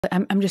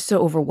I'm just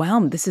so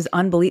overwhelmed. This is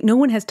unbelievable. No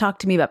one has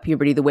talked to me about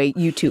puberty the way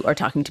you two are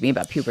talking to me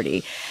about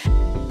puberty.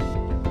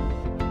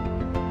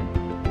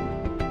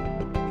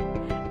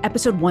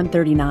 Episode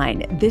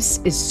 139. This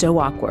is so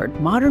awkward.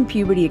 Modern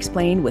Puberty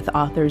Explained with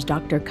authors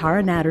Dr.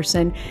 Cara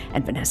Natterson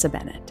and Vanessa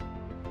Bennett.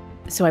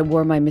 So I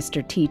wore my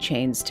Mr. T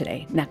chains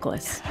today,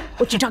 necklace.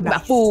 What you talking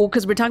about, fool?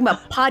 Because we're talking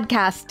about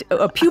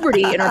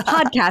puberty in our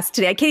podcast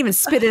today. I can't even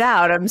spit it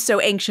out. I'm so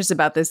anxious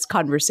about this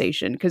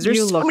conversation because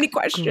there's so many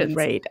questions.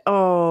 Great.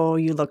 Oh,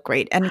 you look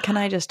great. And can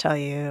I just tell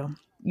you,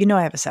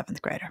 I have a 7th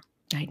grader.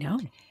 I know.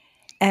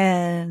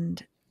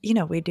 And,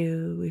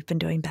 we've been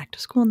doing back to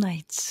school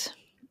nights.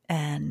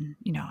 And,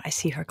 I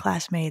see her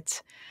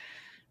classmates.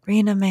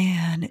 Rena,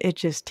 man, it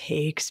just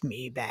takes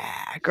me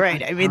back,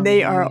 right? I mean,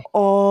 they are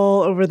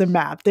all over the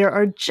map. There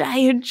are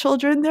giant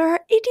children. There are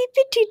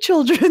itty-bitty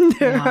children.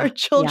 There are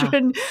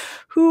children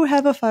who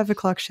have a 5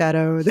 o'clock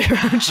shadow. There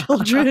are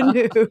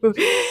children who,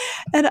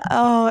 and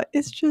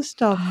it's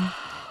just, I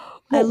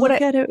look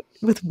at it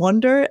with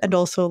wonder and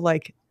also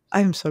like,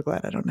 I'm so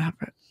glad I don't have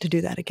to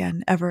do that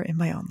again ever in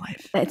my own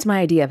life. It's my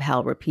idea of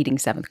hell repeating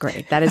 7th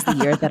grade. That is the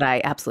year that I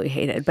absolutely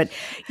hated. But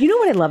you know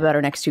what I love about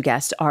our next two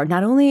guests are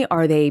not only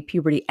are they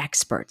puberty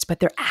experts,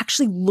 but they're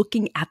actually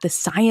looking at the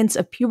science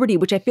of puberty,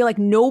 which I feel like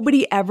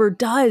nobody ever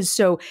does.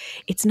 So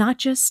it's not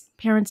just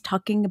parents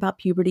talking about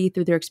puberty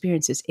through their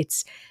experiences.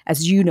 It's,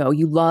 as you know,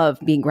 you love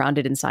being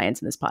grounded in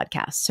science in this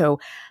podcast. So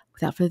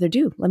without further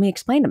ado, let me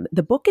explain them.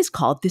 The book is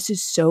called This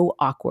Is So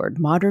Awkward,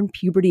 Modern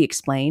Puberty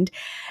Explained.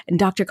 And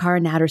Dr. Cara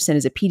Natterson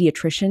is a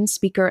pediatrician,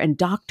 speaker, and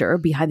doctor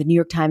behind the New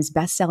York Times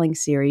bestselling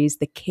series,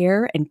 The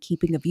Care and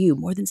Keeping of You,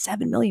 more than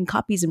 7 million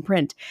copies in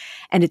print.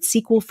 And its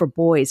sequel for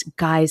boys,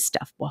 Guys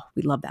Stuff. Well,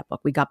 we love that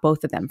book. We got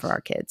both of them for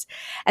our kids.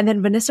 And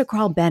then Vanessa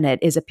Kroll Bennett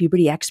is a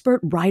puberty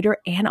expert, writer,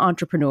 and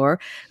entrepreneur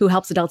who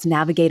helps adults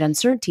navigate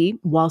uncertainty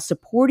while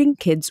supporting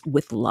kids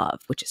with love,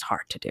 which is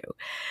hard to do.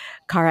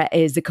 Cara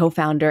is the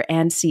co-founder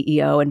and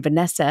CEO, and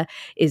Vanessa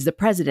is the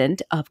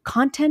president of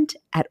Content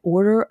at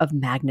Order of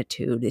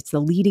Magnitude. It's the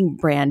leading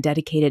brand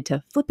dedicated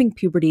to flipping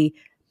puberty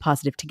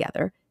positive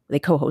together. They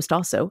co-host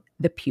also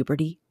the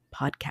Puberty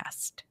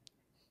Podcast.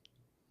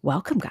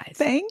 Welcome, guys.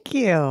 Thank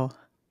you.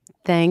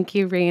 Thank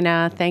you,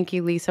 Rena. Thank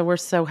you, Lisa. We're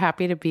so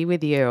happy to be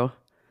with you.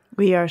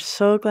 We are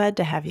so glad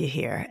to have you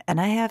here. And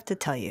I have to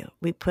tell you,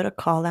 we put a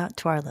call out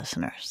to our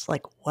listeners,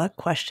 like, what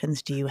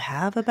questions do you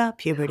have about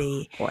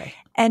puberty? Oh, boy.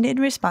 And in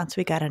response,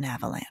 we got an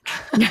avalanche.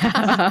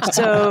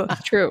 So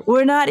True.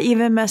 We're not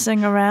even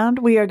messing around.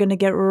 We are going to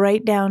get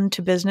right down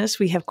to business.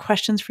 We have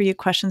questions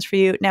for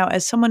you. Now,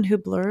 as someone who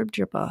blurbed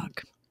your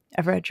book,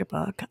 I've read your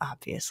book,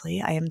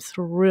 obviously. I am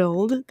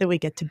thrilled that we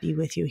get to be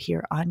with you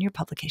here on your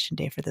publication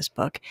day for this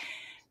book.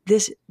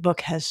 This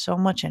book has so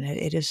much in it.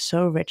 It is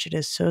so rich. It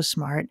is so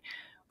smart.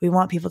 We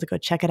want people to go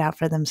check it out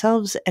for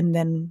themselves. And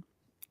then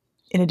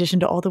in addition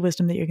to all the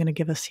wisdom that you're going to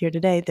give us here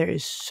today, there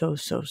is so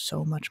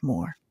much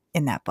more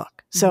in that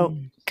book. So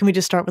can we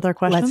just start with our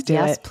questions? Let's do it.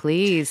 Yes,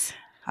 please.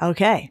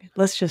 Okay,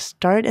 let's just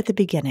start at the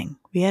beginning.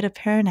 We had a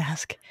parent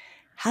ask,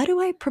 how do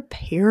I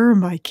prepare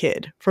my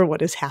kid for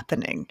what is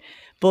happening,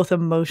 both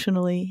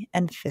emotionally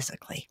and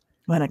physically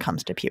when it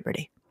comes to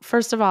puberty?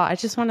 First of all, I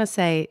just want to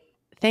say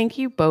thank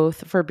you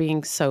both for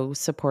being so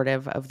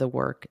supportive of the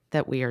work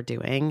that we are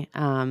doing.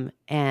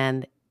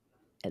 And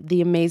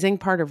the amazing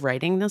part of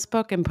writing this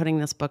book and putting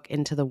this book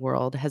into the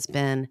world has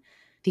been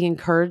the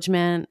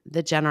encouragement,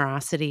 the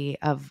generosity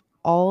of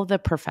all the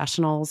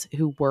professionals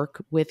who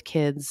work with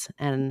kids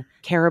and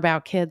care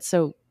about kids.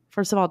 So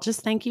first of all,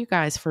 just thank you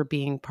guys for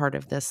being part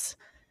of this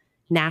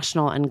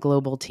national and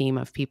global team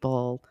of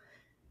people,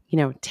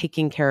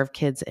 taking care of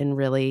kids in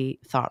really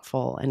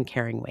thoughtful and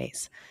caring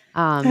ways.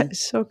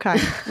 So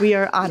kind. We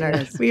are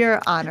honored. We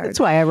are honored. That's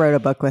why I wrote a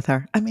book with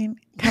her. I mean,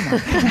 come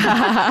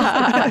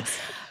on.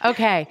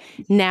 Okay,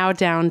 now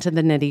down to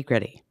the nitty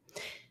gritty.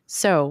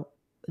 So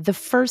the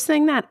first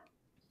thing that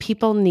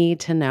people need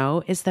to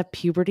know is that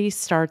puberty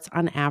starts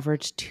on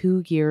average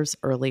 2 years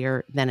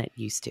earlier than it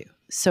used to.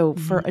 So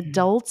for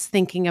adults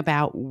thinking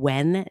about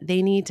when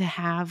they need to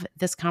have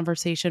this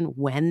conversation,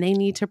 when they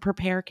need to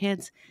prepare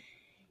kids,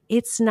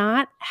 it's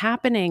not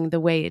happening the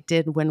way it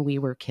did when we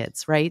were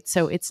kids, right?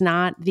 So it's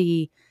not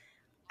the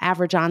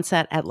average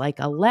onset at like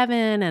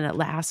 11 and it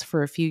lasts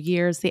for a few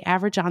years. The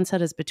average onset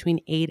is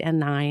between 8 and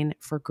 9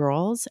 for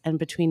girls and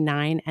between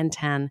 9 and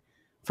 10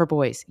 for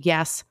boys.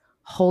 Yes,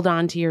 hold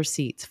on to your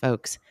seats,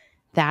 folks.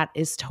 That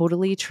is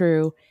totally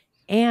true.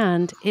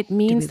 And it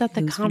means that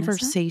the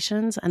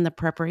conversations and the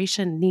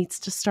preparation needs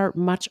to start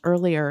much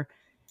earlier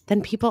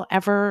than people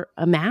ever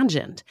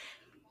imagined.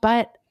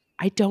 But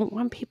I don't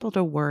want people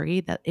to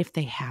worry that if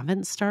they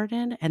haven't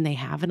started and they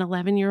have an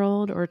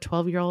 11-year-old or a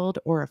 12-year-old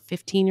or a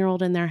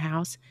 15-year-old in their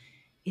house,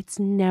 it's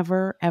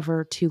never,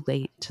 ever too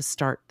late to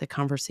start the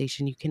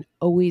conversation. You can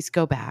always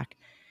go back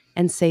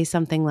and say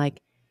something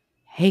like,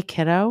 hey,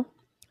 kiddo,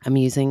 I'm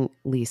using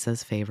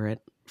Lisa's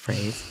favorite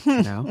phrase,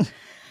 kiddo.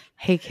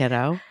 Hey,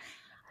 kiddo,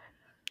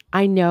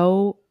 I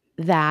know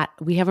that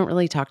we haven't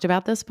really talked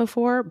about this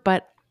before,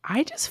 but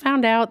I just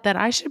found out that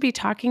I should be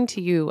talking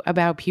to you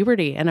about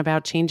puberty and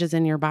about changes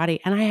in your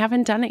body, and I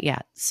haven't done it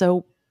yet.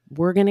 So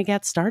we're going to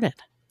get started.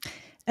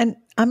 And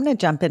I'm going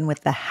to jump in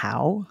with the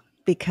how,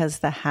 because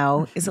the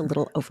how is a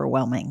little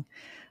overwhelming.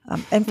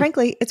 And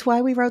frankly, it's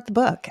why we wrote the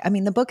book. I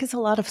mean, the book is a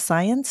lot of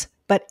science,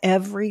 but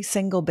every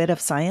single bit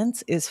of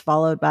science is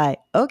followed by,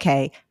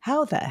 okay,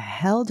 how the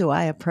hell do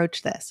I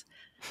approach this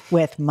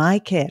with my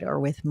kid or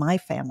with my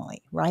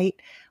family, right?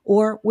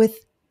 Or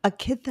with a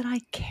kid that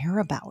I care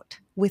about,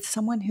 with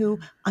someone who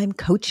I'm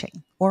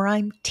coaching or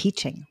I'm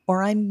teaching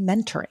or I'm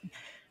mentoring,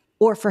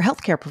 or for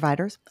healthcare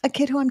providers, a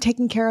kid who I'm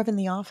taking care of in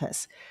the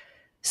office.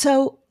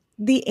 So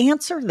the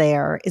answer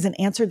there is an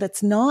answer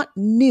that's not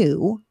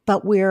new,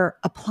 but we're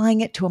applying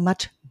it to a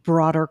much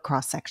broader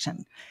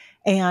cross-section.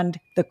 And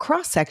the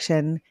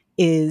cross-section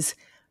is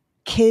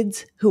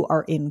kids who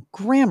are in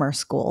grammar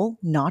school,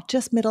 not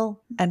just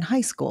middle and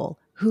high school,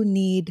 who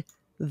need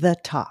the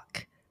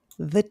talk.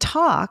 The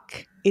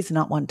talk is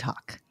not one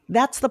talk.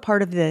 That's the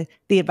part of the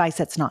advice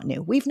that's not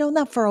new. We've known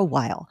that for a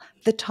while.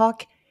 The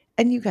talk,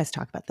 and you guys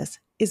talk about this,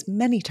 is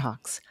many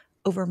talks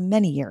over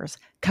many years,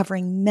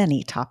 covering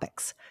many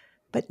topics.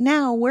 But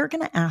now we're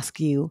going to ask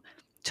you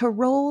to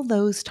roll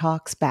those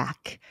talks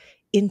back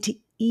into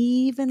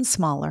even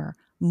smaller,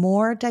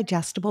 more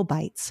digestible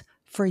bites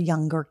for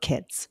younger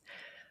kids.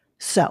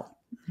 So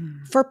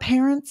for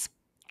parents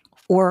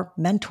or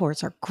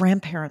mentors or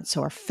grandparents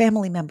or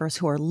family members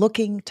who are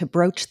looking to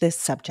broach this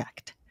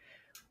subject,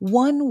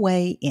 one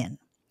way in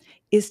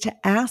is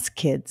to ask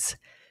kids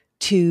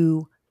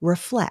to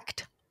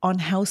reflect on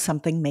how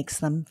something makes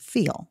them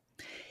feel.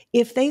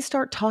 If they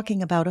start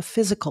talking about a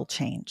physical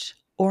change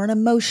or an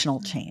emotional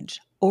change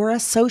or a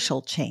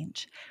social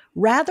change,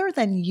 rather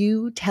than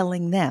you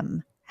telling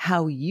them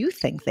how you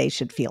think they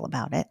should feel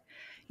about it,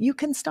 you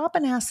can stop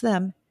and ask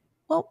them,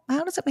 well,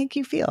 how does it make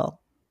you feel?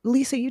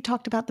 Lisa, you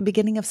talked about the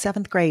beginning of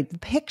 7th grade. The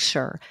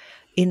picture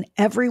in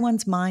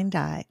everyone's mind's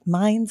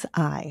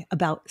eye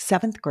about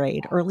 7th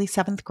grade, early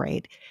 7th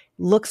grade,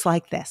 looks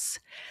like this.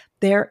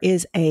 There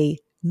is a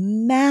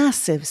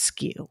massive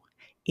skew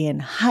in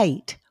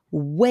height,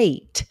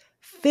 weight,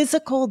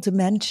 physical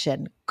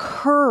dimension,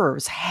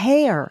 curves,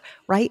 hair,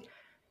 right?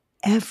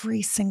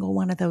 Every single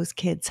one of those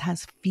kids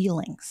has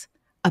feelings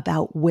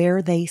about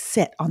where they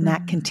sit on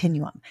that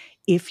continuum.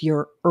 If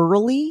you're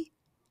early,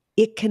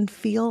 it can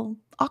feel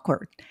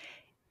awkward.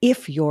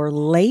 If you're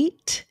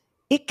late,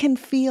 it can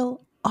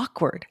feel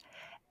awkward.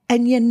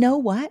 And you know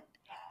what?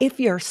 If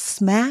you're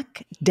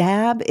smack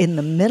dab in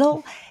the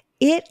middle,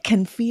 it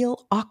can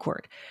feel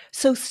awkward.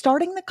 So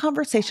starting the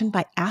conversation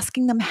by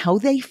asking them how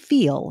they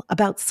feel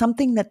about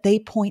something that they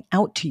point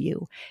out to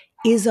you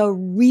is a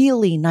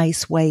really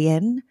nice way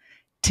in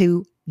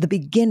to the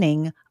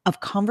beginning of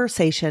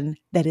conversation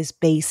that is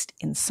based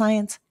in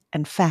science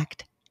and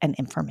fact and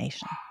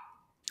information.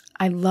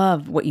 I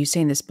love what you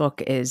say in this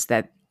book is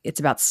that it's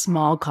about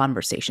small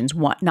conversations,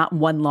 not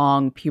one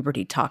long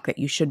puberty talk that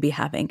you should be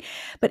having.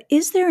 But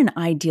is there an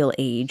ideal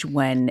age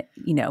when,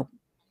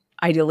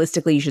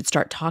 idealistically, you should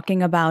start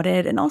talking about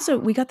it? And also,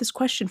 we got this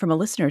question from a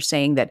listener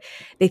saying that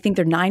they think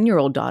their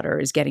 9-year-old daughter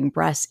is getting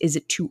breasts. Is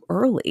it too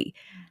early?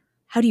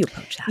 How do you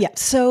approach that? Yeah.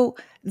 So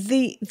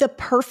the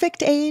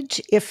perfect age,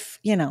 if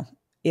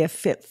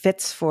it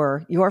fits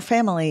for your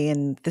family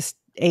and this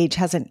age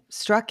hasn't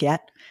struck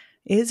yet,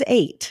 is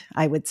 8,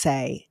 I would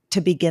say,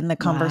 to begin the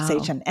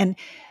conversation. Wow. And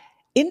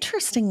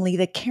interestingly,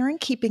 the Care and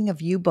Keeping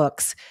of You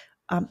books,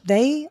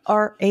 they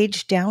are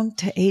aged down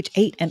to age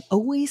 8 and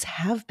always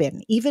have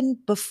been, even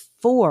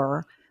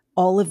before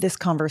all of this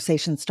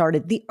conversation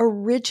started. The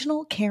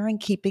original Care and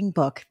Keeping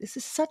book, this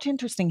is such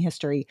interesting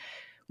history,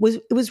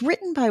 it was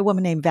written by a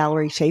woman named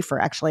Valerie Schaefer,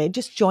 actually. I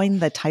just joined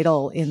the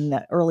title in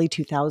the early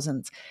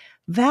 2000s.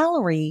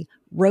 Valerie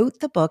wrote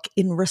the book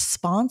in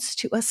response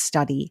to a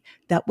study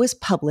that was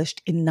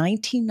published in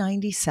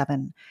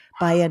 1997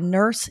 by a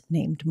nurse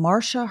named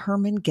Marcia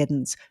Herman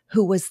Giddens,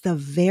 who was the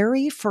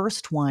very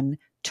first one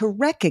to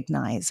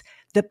recognize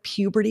that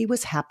puberty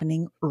was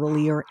happening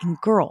earlier in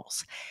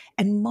girls.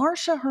 And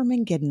Marcia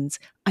Herman Giddens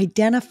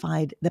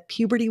identified that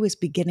puberty was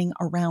beginning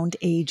around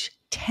age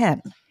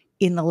 10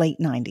 in the late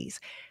 90s.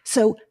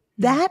 So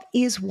that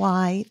is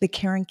why the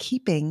Care and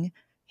Keeping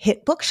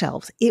hit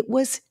bookshelves. It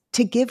was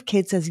to give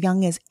kids as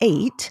young as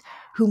 8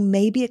 who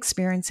may be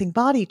experiencing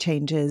body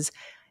changes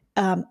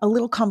a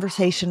little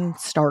conversation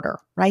starter,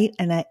 right?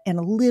 And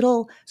a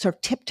little sort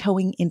of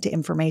tiptoeing into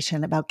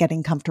information about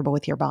getting comfortable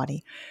with your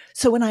body.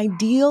 So an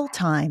ideal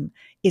time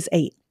is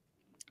 8.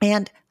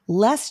 And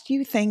lest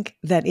you think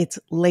that it's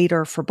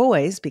later for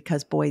boys,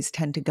 because boys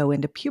tend to go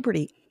into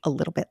puberty a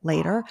little bit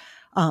later,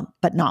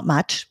 but not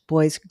much.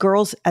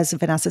 Girls, as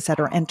Vanessa said,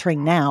 are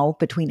entering now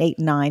between 8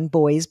 and 9,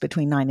 boys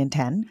between 9 and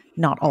 10,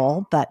 not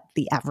all, but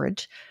the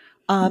average.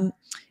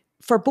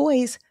 For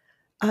boys,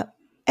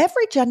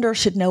 every gender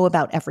should know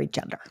about every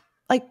gender.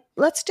 Like,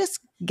 let's just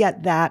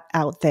get that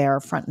out there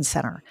front and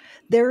center.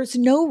 There's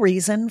no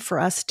reason for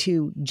us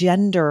to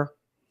gender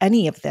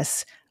any of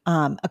this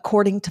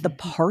according to the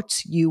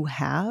parts you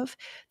have.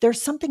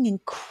 There's something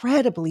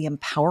incredibly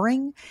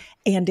empowering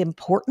and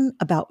important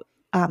about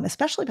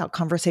especially about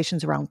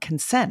conversations around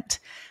consent,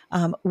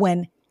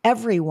 when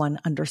everyone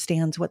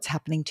understands what's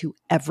happening to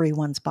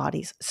everyone's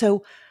bodies.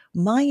 So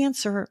my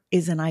answer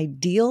is an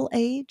ideal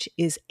age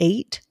is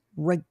 8,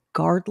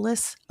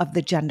 regardless of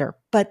the gender.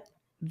 But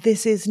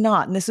this is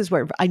not, and this is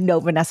where I know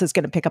Vanessa's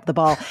going to pick up the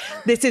ball.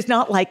 This is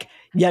not like,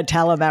 you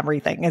tell them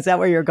everything. Is that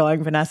where you're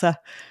going, Vanessa?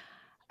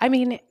 I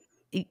mean,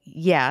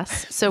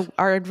 yes. So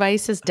our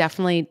advice is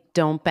definitely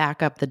don't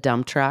back up the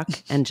dump truck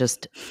and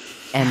just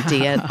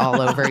empty it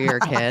all over your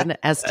kid,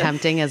 as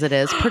tempting as it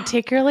is,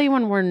 particularly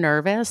when we're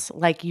nervous.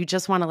 Like you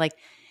just want to like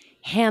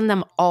hand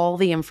them all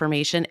the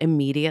information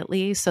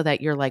immediately so that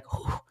you're like,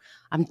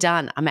 I'm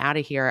done. I'm out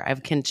of here. I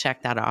can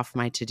check that off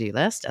my to-do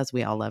list, as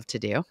we all love to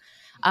do.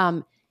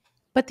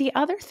 But the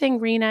other thing,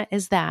 Rena,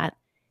 is that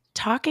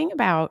talking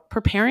about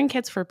preparing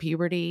kids for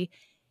puberty,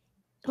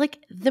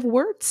 like the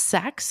word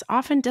sex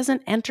often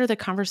doesn't enter the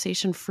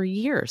conversation for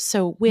years.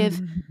 So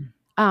with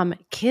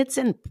kids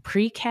in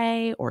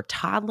pre-K or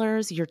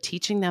toddlers, you're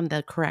teaching them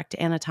the correct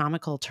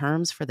anatomical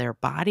terms for their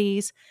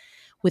bodies.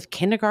 With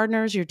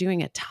kindergartners, you're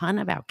doing a ton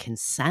about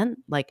consent,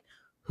 like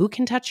who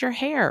can touch your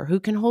hair, who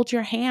can hold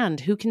your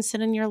hand, who can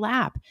sit in your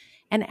lap.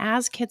 And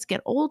as kids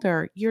get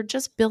older, you're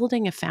just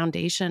building a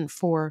foundation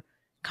for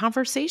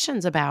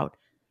conversations about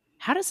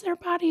how does their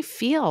body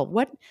feel?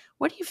 What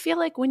do you feel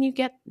like when you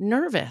get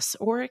nervous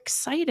or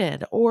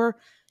excited or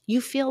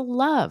you feel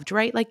loved,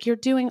 right? Like you're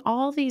doing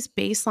all these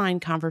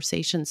baseline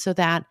conversations so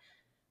that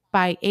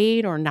by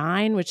 8 or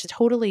 9, which is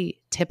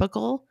totally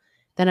typical,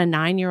 that a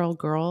 9-year-old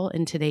girl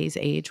in today's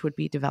age would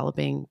be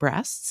developing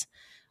breasts.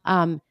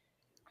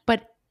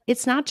 But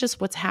it's not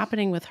just what's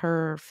happening with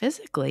her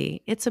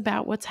physically. It's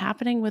about what's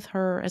happening with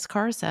her, as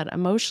Cara said,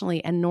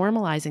 emotionally, and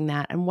normalizing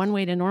that. And one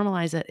way to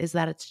normalize it is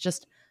that it's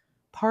just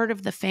part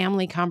of the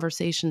family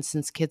conversation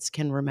since kids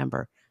can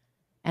remember.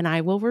 And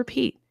I will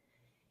repeat,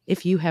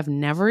 if you have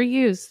never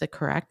used the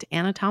correct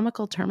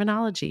anatomical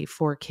terminology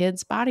for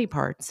kids' body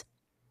parts,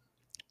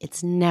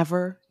 it's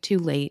never too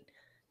late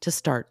to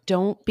start.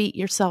 Don't beat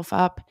yourself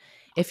up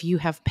if you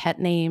have pet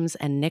names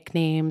and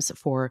nicknames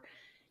for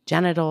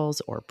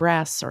genitals or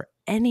breasts or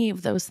any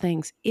of those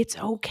things. It's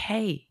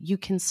okay. You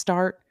can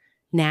start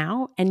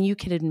now and you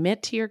can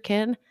admit to your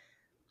kid,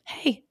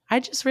 hey, I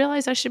just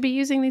realized I should be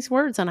using these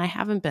words and I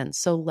haven't been.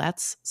 So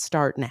let's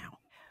start now.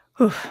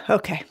 Whew,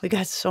 okay, we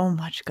got so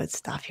much good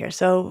stuff here.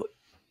 So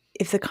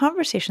if the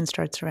conversation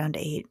starts around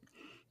 8,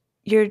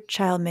 your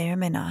child may or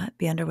may not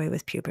be underway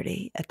with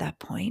puberty at that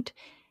point.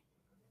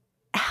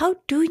 How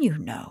do you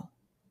know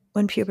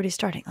when puberty is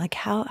starting? Like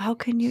how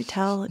can you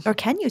tell, or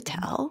can you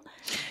tell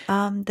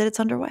that it's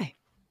underway?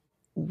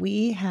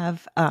 We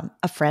have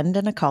a friend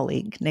and a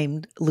colleague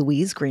named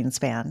Louise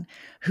Greenspan,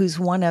 who's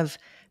one of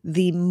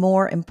the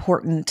more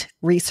important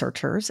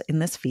researchers in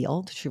this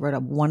field. She wrote a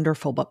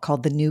wonderful book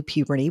called The New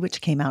Puberty, which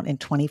came out in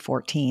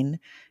 2014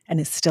 and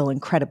is still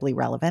incredibly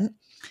relevant.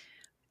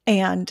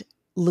 And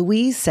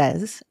Louise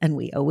says, and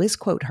we always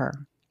quote her,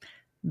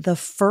 the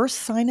first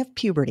sign of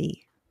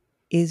puberty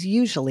is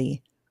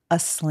usually a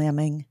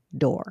slamming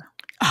door.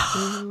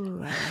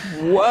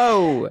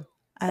 Whoa.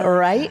 All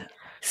right.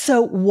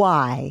 So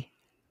why?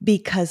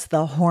 Because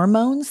the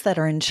hormones that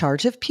are in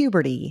charge of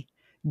puberty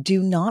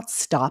do not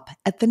stop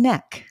at the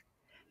neck.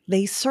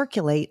 They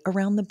circulate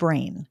around the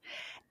brain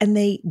and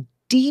they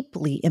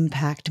deeply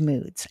impact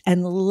moods.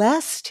 And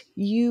lest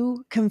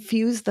you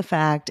confuse the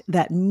fact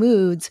that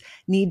moods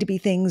need to be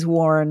things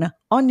worn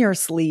on your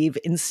sleeve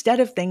instead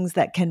of things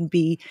that can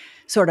be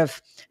sort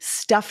of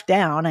stuffed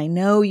down. I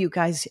know you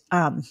guys,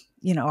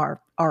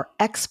 are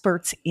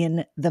experts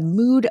in the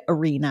mood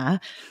arena,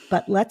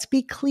 but let's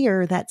be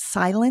clear that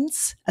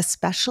silence,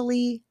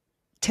 especially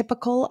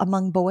typical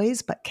among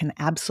boys, but can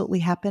absolutely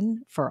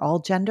happen for all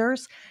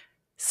genders.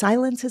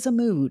 Silence is a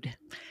mood.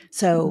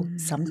 So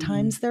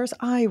sometimes there's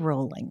eye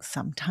rolling,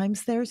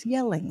 sometimes there's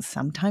yelling,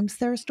 sometimes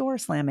there's door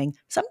slamming,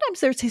 sometimes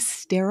there's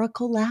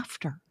hysterical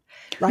laughter,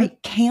 right?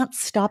 Can't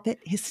stop it,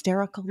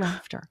 hysterical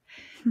laughter.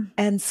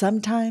 And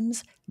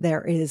sometimes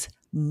there is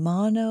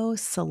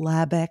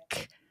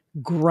monosyllabic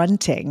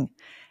grunting,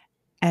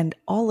 and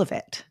all of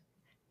it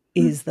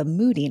is the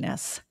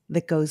moodiness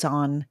that goes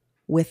on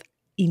with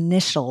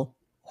initial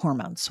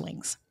hormone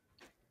swings.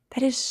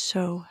 That is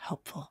so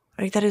helpful.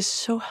 Right? That is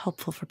so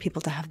helpful for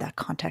people to have that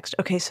context.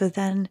 Okay, so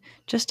then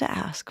just to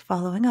ask,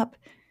 following up,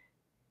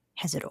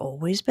 has it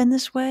always been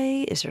this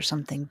way? Is there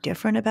something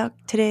different about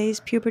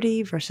today's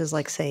puberty versus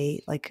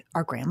say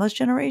our grandma's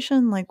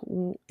generation? Like,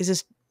 is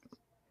this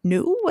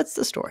new? What's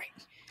the story?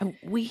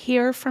 We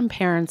hear from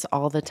parents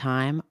all the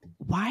time,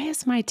 why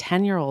is my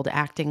 10-year-old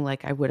acting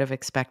like I would have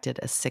expected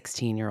a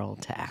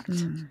 16-year-old to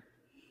act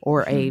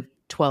or a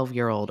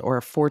 12-year-old or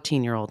a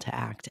 14-year-old to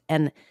act?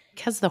 And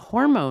because the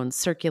hormones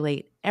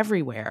circulate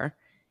everywhere,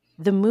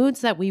 the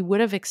moods that we would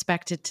have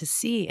expected to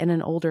see in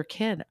an older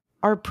kid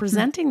are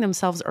presenting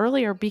themselves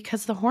earlier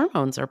because the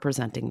hormones are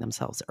presenting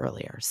themselves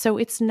earlier. So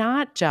it's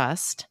not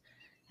just,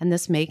 and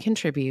this may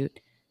contribute,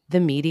 the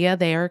media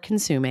they are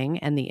consuming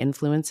and the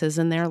influences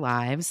in their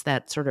lives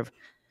that sort of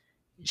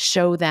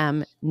show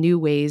them new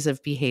ways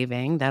of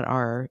behaving that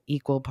are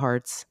equal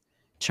parts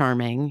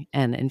charming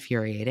and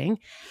infuriating.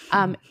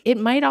 It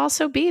might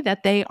also be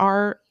that they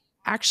are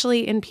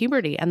actually in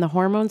puberty and the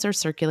hormones are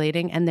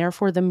circulating, and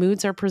therefore the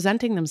moods are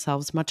presenting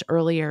themselves much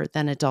earlier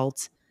than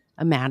adults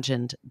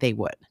imagined they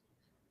would.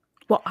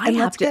 Well,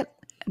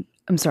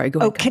 I'm sorry, go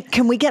ahead.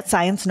 Can we get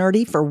science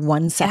nerdy for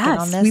 1 second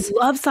on this? We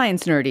love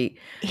science nerdy.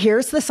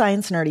 Here's the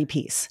science nerdy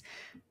piece.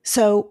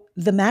 So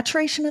the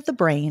maturation of the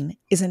brain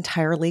is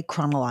entirely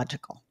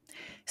chronological.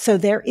 So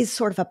there is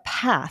sort of a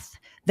path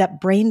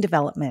that brain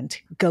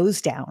development goes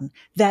down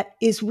that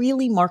is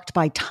really marked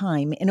by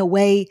time in a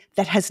way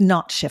that has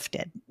not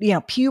shifted.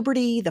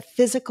 Puberty, the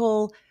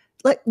physical,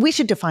 we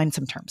should define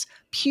some terms.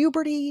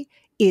 Puberty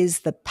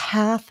is the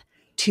path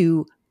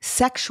to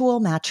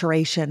sexual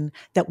maturation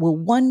that will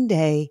one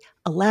day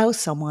allow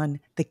someone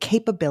the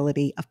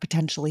capability of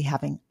potentially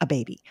having a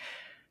baby.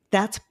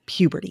 That's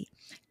puberty.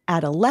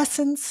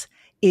 Adolescence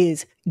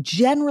is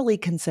generally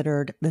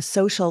considered the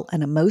social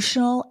and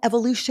emotional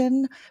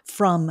evolution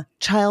from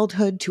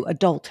childhood to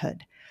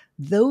adulthood.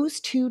 Those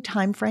two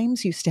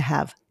timeframes used to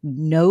have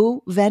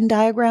no Venn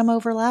diagram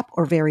overlap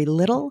or very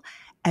little,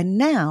 and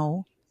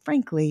now,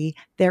 frankly,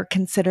 they're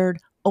considered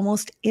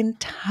almost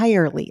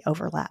entirely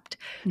overlapped,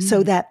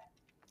 so that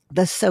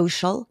the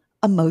social,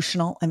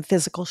 emotional, and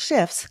physical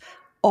shifts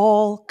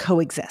all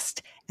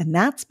coexist. And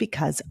that's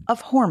because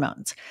of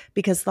hormones,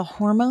 because the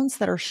hormones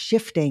that are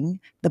shifting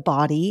the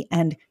body,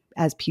 and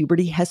as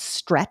puberty has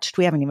stretched,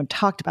 we haven't even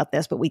talked about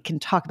this, but we can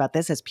talk about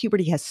this, as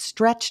puberty has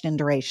stretched in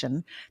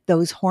duration,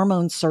 those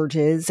hormone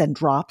surges and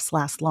drops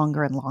last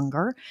longer and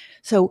longer.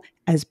 So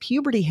as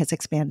puberty has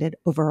expanded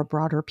over a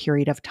broader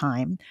period of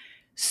time,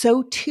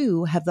 so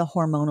too have the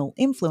hormonal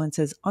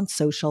influences on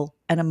social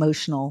and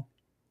emotional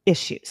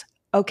issues.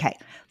 Okay,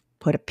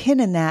 put a pin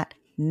in that.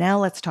 Now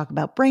let's talk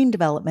about brain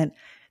development.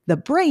 The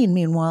brain,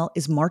 meanwhile,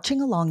 is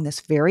marching along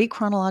this very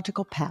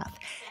chronological path.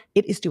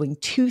 It is doing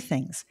two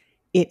things.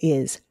 It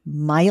is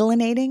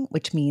myelinating,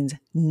 which means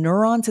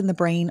neurons in the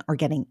brain are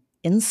getting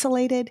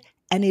insulated,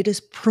 and it is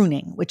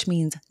pruning, which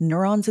means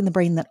neurons in the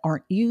brain that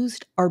aren't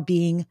used are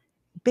being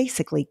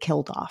basically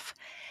killed off.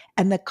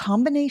 And the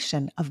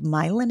combination of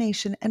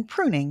myelination and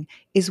pruning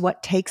is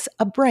what takes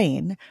a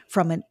brain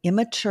from an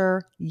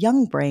immature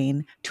young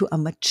brain to a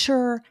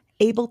mature,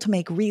 able to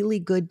make really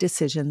good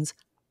decisions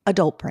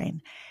adult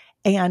brain.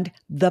 And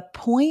the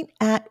point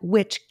at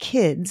which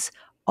kids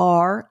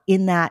are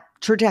in that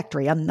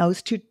trajectory on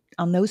those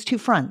two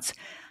fronts,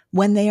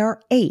 when they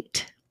are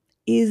 8,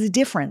 is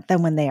different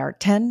than when they are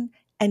 10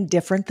 and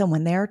different than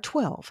when they are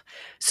 12.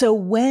 So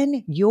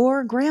when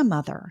your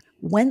grandmother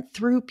went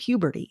through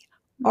puberty,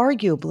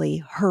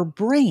 arguably her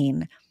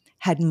brain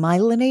had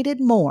myelinated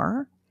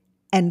more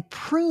and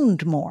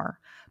pruned more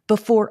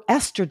before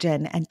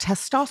estrogen and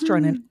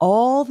testosterone and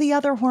all the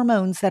other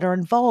hormones that are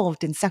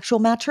involved in sexual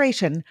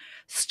maturation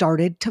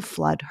started to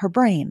flood her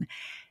brain.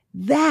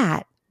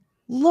 That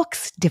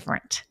looks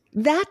different.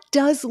 That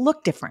does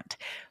look different.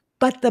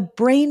 But the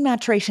brain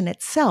maturation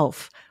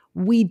itself,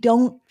 we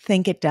don't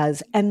think it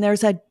does. And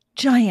there's a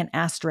giant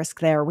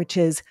asterisk there, which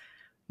is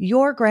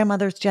your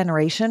grandmother's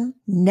generation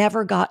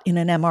never got in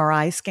an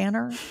MRI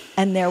scanner,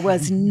 and there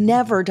was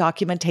never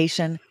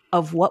documentation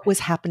of what was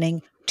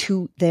happening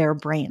to their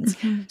brains.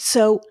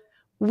 So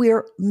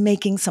we're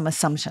making some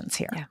assumptions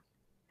here.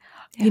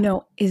 Yeah.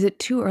 Is it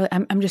too early?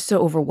 I'm just so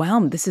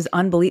overwhelmed. This is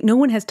unbelievable. No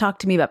one has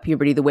talked to me about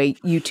puberty the way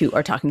you two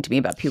are talking to me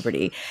about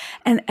puberty.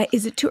 And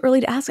is it too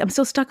early to ask? I'm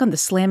still stuck on the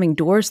slamming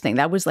doors thing.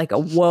 That was like a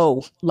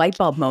whoa light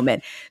bulb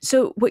moment.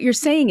 So what you're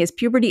saying is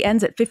puberty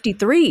ends at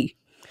 53.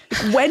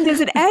 When does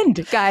it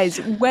end,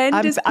 guys? When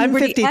does puberty I'm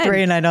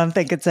 53 end? and I don't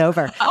think it's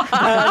over.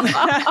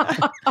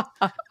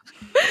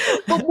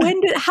 But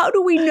how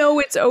do we know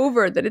it's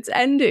over, that it's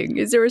ending?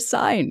 Is there a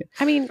sign?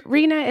 I mean,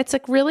 Rena, it's a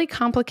really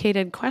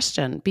complicated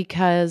question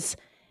because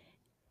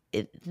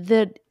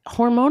the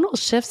hormonal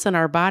shifts in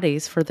our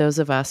bodies, for those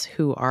of us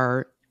who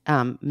are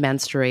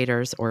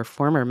menstruators or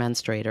former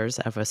menstruators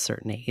of a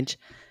certain age,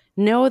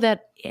 know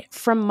that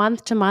from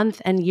month to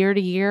month and year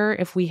to year,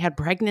 if we had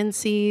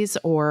pregnancies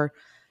or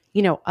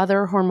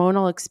other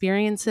hormonal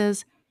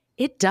experiences,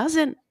 it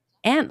doesn't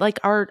end. Like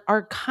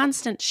our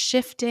constant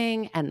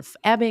shifting and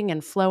ebbing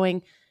and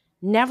flowing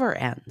never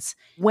ends.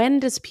 When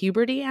does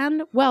puberty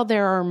end? Well,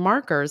 there are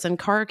markers, and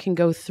Cara can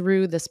go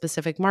through the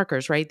specific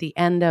markers, right? The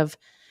end of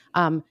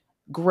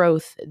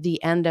growth,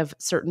 the end of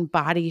certain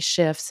body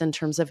shifts in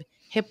terms of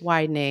hip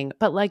widening,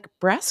 but like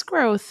breast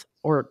growth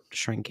or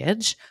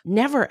shrinkage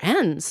never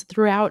ends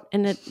throughout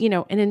an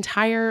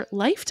entire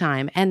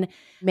lifetime. And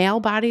male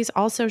bodies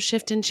also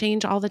shift and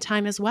change all the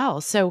time as well.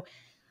 So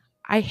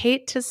I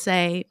hate to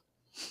say,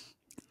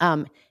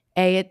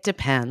 it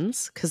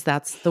depends, because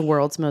that's the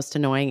world's most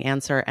annoying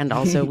answer. And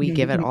also we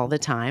give it all the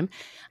time.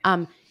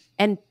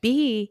 And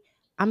B,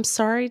 I'm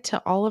sorry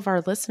to all of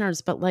our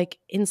listeners, but like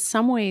in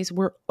some ways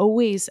we're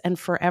always and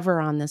forever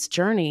on this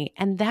journey.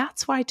 And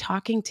that's why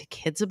talking to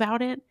kids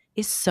about it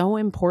is so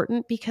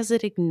important, because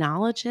it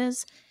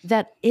acknowledges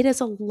that it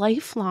is a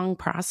lifelong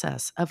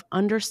process of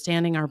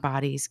understanding our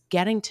bodies,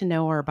 getting to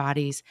know our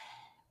bodies,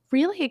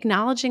 really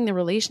acknowledging the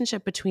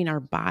relationship between our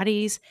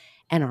bodies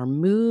and our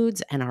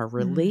moods and our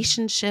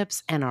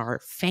relationships and our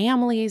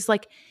families.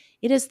 Like,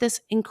 it is this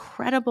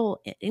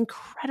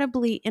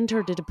incredibly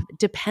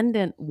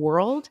interdependent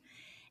world.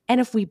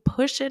 And if we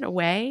push it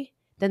away,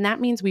 then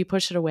that means we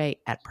push it away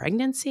at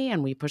pregnancy,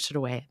 and we push it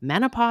away at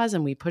menopause,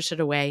 and we push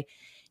it away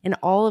in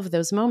all of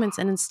those moments.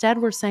 And instead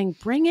we're saying,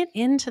 bring it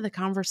into the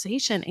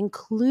conversation,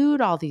 include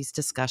all these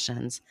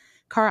discussions.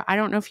 Cara, I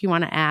don't know if you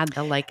want to add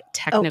the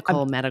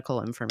technical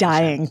medical information.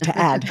 Dying to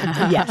add.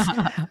 Yes.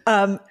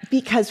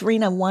 Because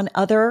Rena, one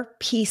other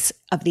piece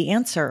of the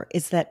answer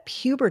is that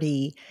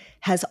puberty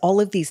has all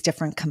of these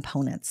different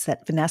components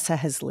that Vanessa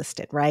has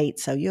listed, right?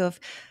 So you have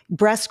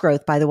breast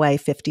growth, by the way,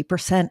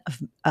 50%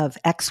 of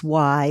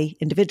XY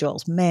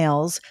individuals,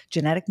 males,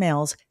 genetic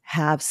males,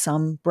 have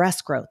some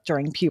breast growth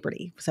during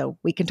puberty. So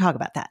we can talk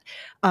about that.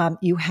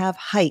 You have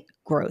height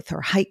growth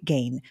or height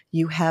gain.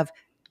 You have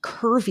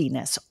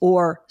curviness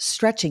or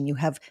stretching. You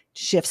have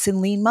shifts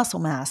in lean muscle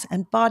mass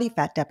and body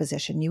fat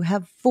deposition. You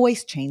have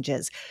voice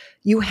changes.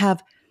 You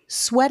have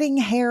sweating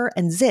hair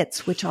and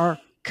zits, which are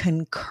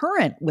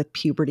concurrent with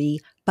puberty,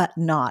 but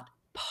not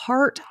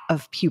part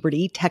of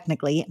puberty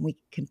technically. And we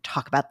can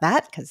talk about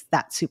that because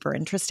that's super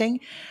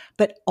interesting.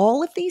 But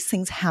all of these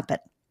things happen.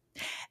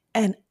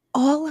 And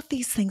all of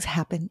these things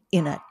happen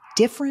in a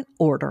different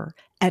order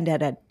and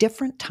at a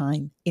different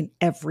time in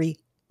every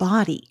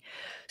body.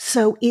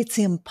 So it's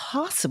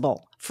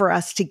impossible for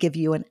us to give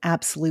you an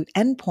absolute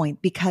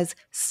endpoint because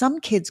some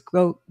kids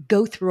go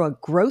through a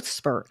growth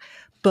spurt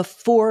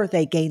before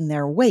they gain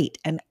their weight,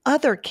 and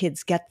other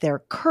kids get their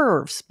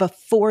curves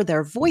before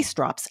their voice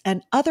drops,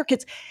 and other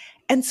kids.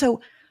 And so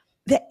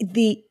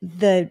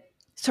the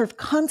sort of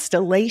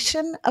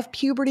constellation of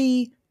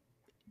puberty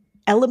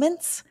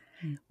elements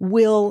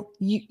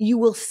you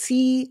will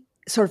see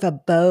sort of a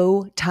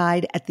bow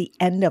tied at the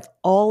end of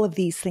all of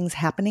these things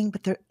happening,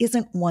 but there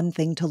isn't one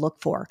thing to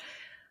look for.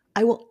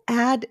 I will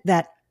add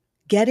that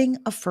getting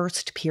a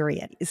first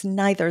period is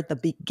neither the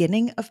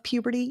beginning of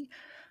puberty,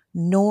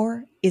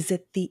 nor is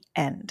it the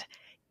end.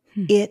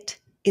 It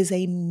is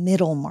a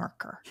middle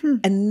marker.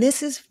 And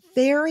this is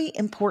very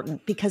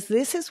important because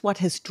this is what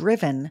has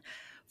driven,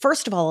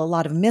 first of all, a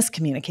lot of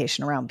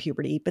miscommunication around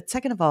puberty, but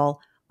second of all,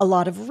 a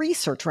lot of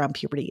research around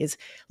puberty is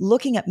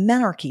looking at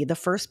menarche, the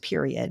first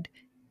period.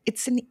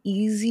 It's an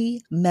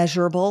easy,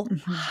 measurable,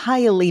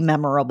 highly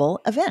memorable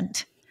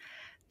event.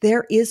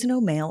 There is no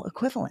male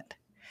equivalent.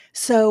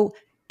 So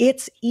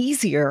it's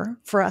easier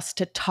for us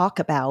to talk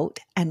about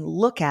and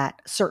look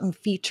at certain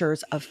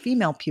features of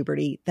female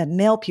puberty than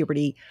male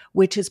puberty,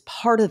 which is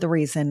part of the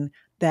reason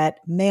that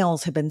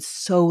males have been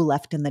so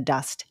left in the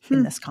dust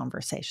in this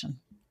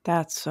conversation.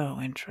 That's so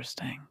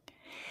interesting.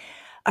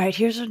 All right,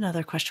 here's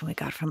another question we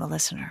got from a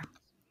listener.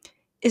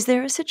 Is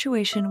there a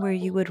situation where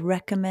you would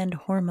recommend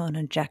hormone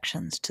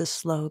injections to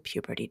slow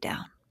puberty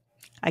down?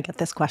 I get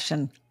this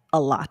question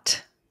a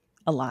lot.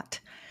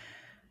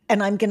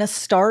 And I'm going to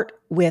start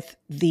with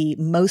the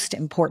most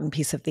important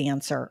piece of the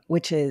answer,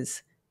 which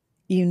is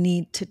you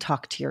need to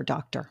talk to your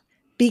doctor.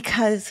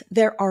 Because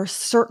there are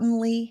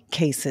certainly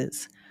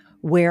cases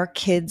where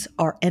kids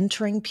are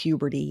entering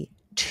puberty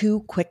too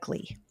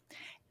quickly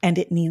and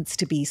it needs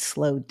to be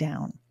slowed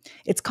down.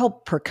 It's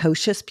called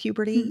precocious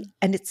puberty,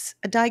 and it's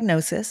a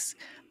diagnosis.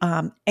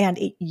 And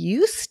it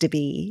used to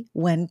be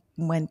when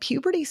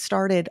puberty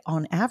started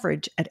on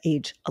average at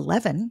age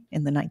 11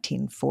 in the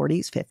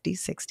 1940s, 50s,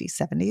 60s,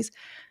 70s,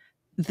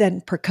 then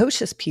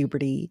precocious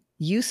puberty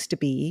used to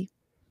be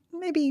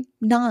maybe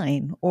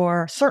 9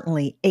 or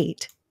certainly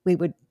 8. We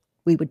would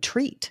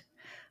treat.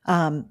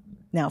 Now,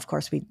 of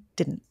course, we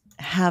didn't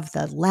have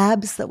the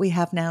labs that we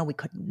have now. We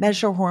couldn't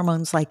measure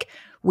hormones like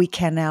we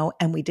can now,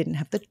 and we didn't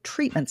have the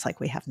treatments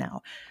like we have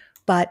now.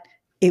 But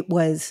it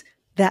was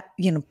that,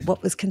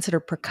 what was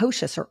considered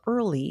precocious or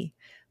early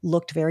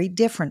looked very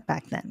different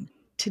back then.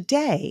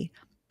 Today,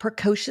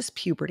 precocious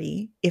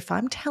puberty, if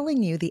I'm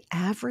telling you the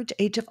average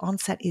age of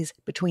onset is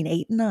between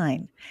 8 and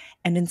 9,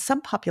 and in some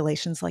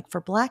populations, like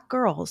for Black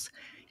girls,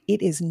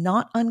 it is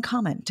not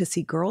uncommon to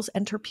see girls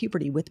enter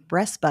puberty with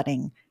breast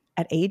budding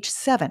at age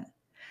 7,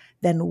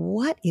 then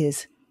what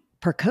is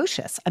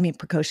precocious? I mean,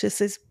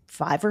 precocious is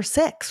 5 or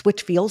 6,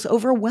 which feels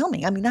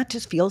overwhelming. I mean, that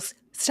just feels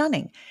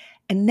stunning.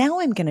 And now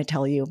I'm going to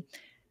tell you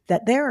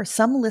that there are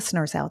some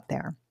listeners out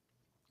there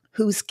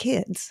whose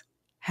kids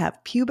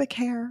have pubic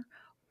hair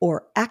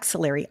or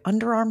axillary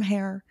underarm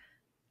hair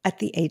at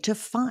the age of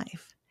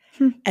 5.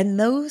 And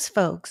those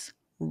folks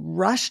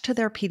rush to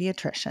their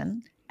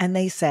pediatrician and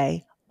they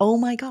say, oh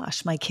my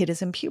gosh, my kid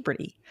is in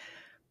puberty.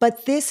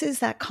 But this is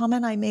that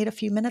comment I made a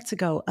few minutes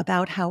ago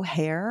about how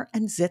hair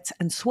and zits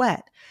and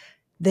sweat,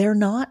 they're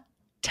not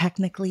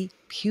technically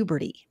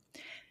puberty.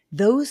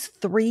 Those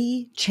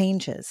 3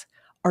 changes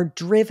are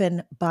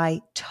driven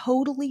by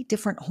totally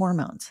different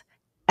hormones.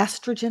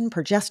 Estrogen,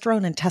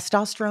 progesterone, and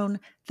testosterone,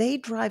 they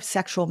drive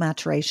sexual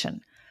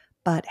maturation.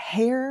 But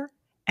hair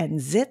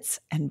and zits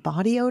and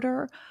body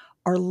odor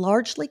are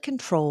largely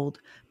controlled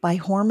by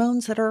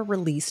hormones that are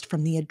released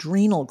from the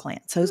adrenal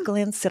glands. Those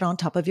glands sit on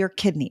top of your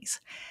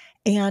kidneys.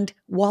 And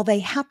while they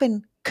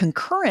happen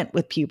concurrent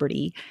with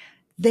puberty,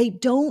 they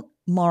don't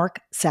mark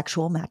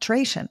sexual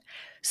maturation.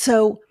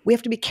 So we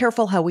have to be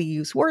careful how we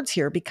use words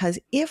here, because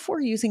if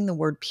we're using the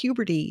word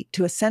puberty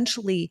to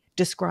essentially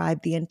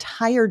describe the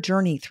entire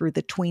journey through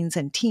the tweens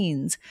and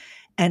teens,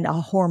 and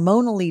a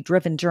hormonally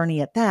driven journey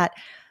at that,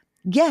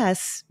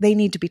 yes, they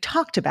need to be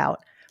talked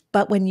about.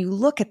 But when you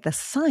look at the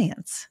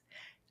science,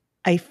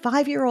 a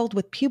 5-year-old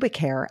with pubic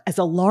hair, as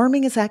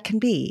alarming as that can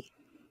be,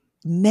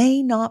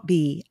 may not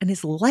be and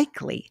is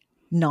likely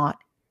not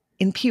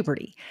in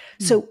puberty.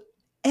 So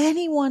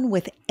anyone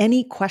with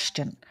any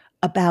question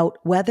about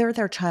whether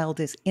their child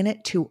is in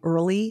it too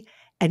early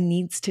and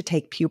needs to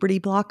take puberty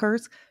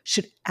blockers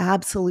should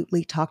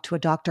absolutely talk to a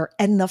doctor.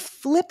 And the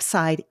flip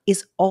side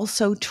is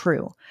also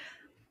true.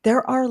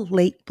 There are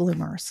late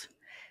bloomers.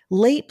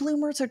 Late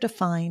bloomers are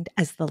defined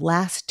as the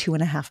last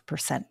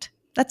 2.5%.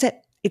 That's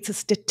it. It's a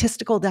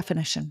statistical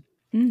definition.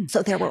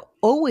 So there will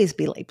always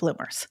be late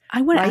bloomers.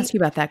 I want to ask you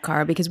about that,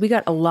 Cara, because we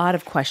got a lot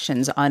of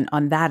questions on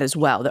that as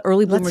well. The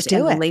early bloomers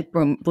and the late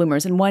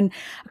bloomers. And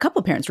a couple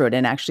of parents wrote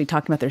in actually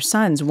talking about their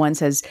sons. One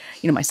says,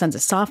 my son's a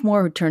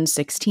sophomore who turns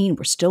 16.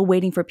 We're still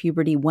waiting for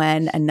puberty.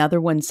 When another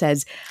one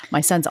says,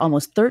 my son's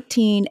almost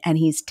 13 and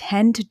he's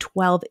 10 to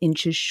 12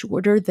 inches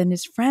shorter than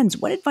his friends.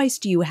 What advice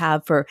do you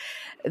have for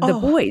the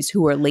boys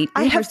who are late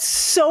bloomers? I have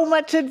so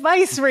much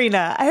advice,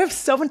 Rena. I have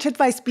so much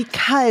advice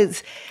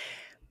because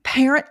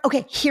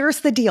here's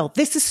the deal.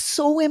 This is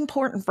so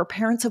important for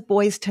parents of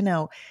boys to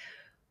know.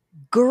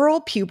 Girl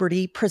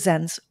puberty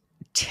presents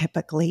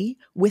typically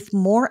with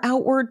more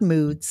outward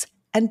moods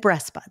and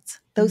breast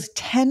buds. Those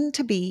tend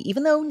to be,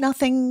 even though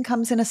nothing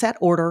comes in a set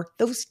order,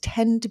 those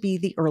tend to be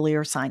the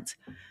earlier signs.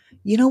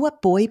 You know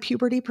what boy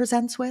puberty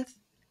presents with?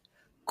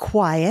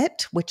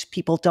 Quiet, which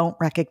people don't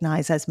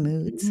recognize as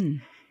moods,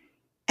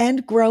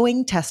 and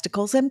growing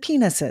testicles and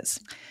penises.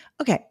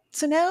 Okay,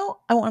 so now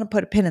I want to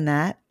put a pin in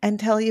that and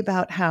tell you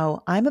about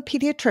how I'm a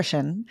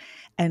pediatrician.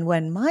 And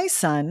when my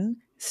son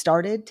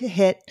started to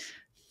hit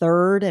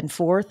 3rd and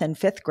 4th and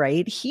 5th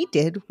grade, he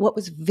did what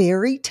was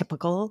very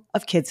typical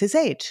of kids his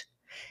age.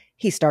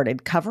 He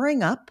started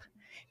covering up.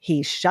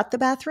 He shut the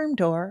bathroom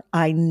door.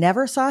 I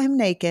never saw him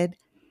naked.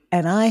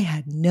 And I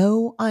had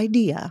no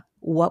idea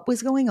what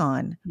was going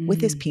on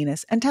with his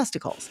penis and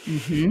testicles.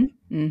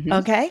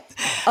 Okay?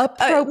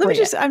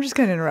 Appropriate. I'm just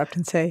going to interrupt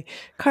and say,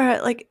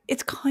 Cara,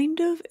 it's kind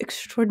of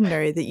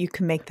extraordinary that you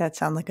can make that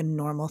sound like a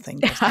normal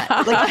thing.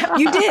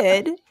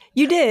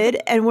 You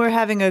did, and we're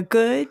having a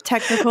good,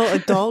 technical,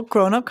 adult,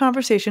 grown-up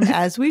conversation,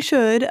 as we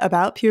should,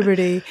 about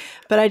puberty.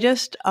 But I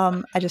just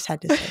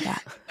had to say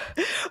that.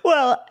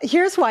 Well,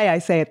 here's why I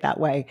say it that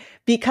way.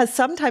 Because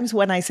sometimes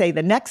when I say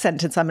the next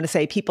sentence I'm going to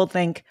say, people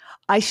think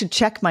I should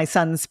check my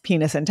son's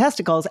penis and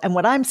testicles. And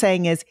what I'm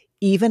saying is,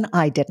 even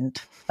I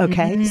didn't.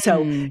 Okay?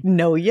 So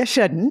no, you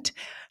shouldn't.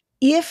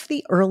 If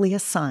the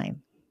earliest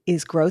sign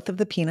is growth of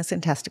the penis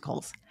and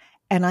testicles,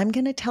 and I'm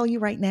going to tell you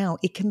right now,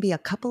 it can be a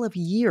couple of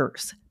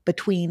years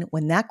between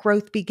when that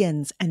growth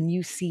begins and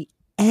you see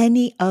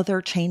any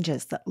other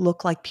changes that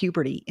look like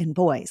puberty in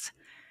boys.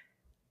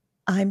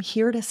 I'm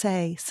here to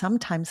say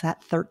sometimes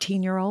that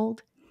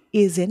 13-year-old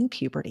is in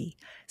puberty.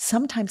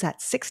 Sometimes that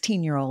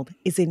 16-year-old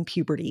is in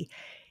puberty.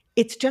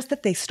 It's just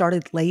that they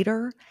started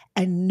later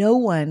and no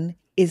one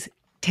is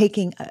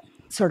taking a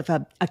sort of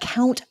a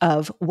account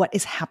of what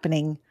is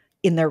happening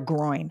in their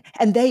groin.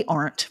 And they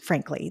aren't,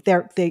 frankly.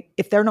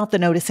 If they're not the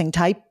noticing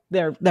type,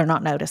 they're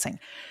not noticing.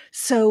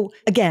 So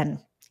again,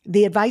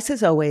 the advice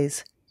is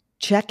always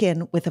check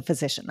in with a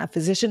physician. A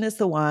physician is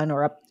the one,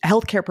 or a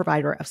healthcare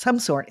provider of some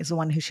sort is the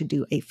one who should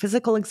do a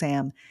physical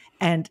exam.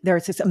 And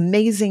there's this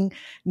amazing,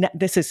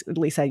 this is,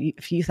 Lisa,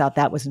 if you thought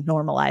that was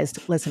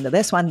normalized, listen to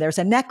this one. There's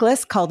a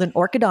necklace called an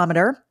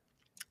orchidometer.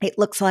 It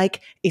looks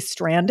like a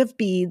strand of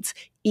beads.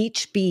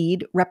 Each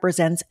bead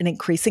represents an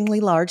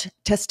increasingly large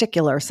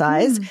testicular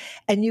size,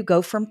 and you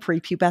go from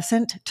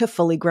prepubescent to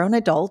fully grown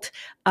adult.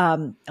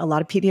 A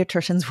lot of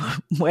pediatricians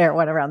wear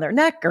one around their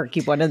neck or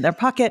keep one in their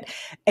pocket,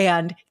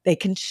 and they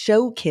can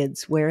show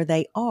kids where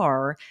they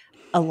are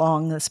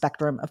along the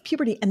spectrum of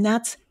puberty, and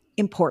that's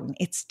important.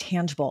 It's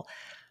tangible.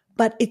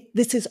 But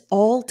this is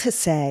all to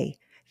say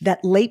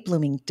that late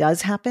blooming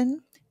does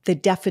happen. The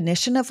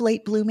definition of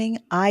late blooming,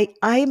 I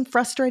am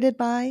frustrated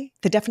by.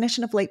 The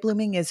definition of late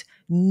blooming is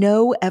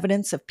no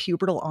evidence of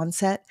pubertal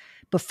onset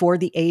before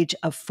the age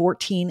of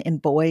 14 in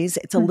boys.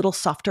 It's a little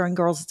softer in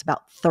girls. It's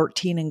about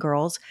 13 in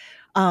girls.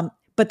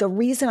 But the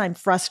reason I'm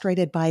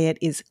frustrated by it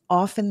is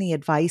often the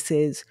advice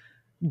is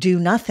do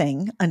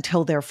nothing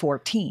until they're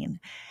 14.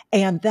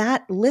 And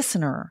that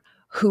listener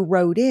who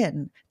wrote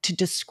in to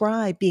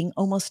describe being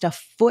almost a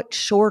foot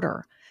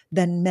shorter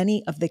than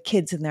many of the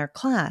kids in their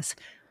class,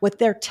 what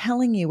they're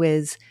telling you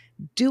is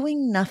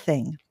doing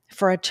nothing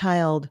for a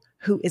child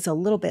who is a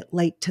little bit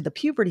late to the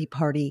puberty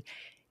party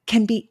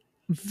can be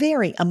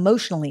very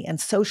emotionally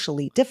and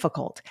socially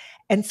difficult.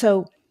 And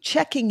so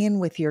checking in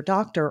with your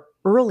doctor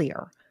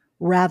earlier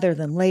rather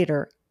than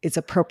later is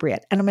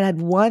appropriate. And I'm going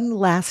to add one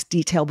last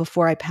detail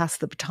before I pass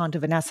the baton to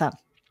Vanessa,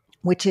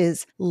 which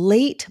is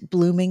late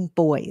blooming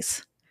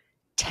boys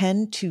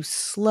tend to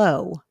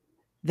slow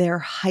their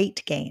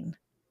height gain.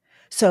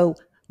 So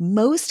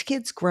most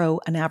kids grow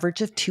an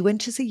average of 2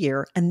 inches a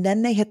year, and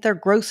then they hit their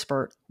growth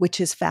spurt, which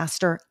is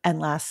faster and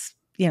lasts.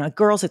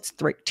 Girls, it's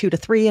 2 to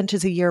 3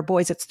 inches a year.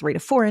 Boys, it's 3 to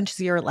 4 inches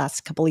a year. It lasts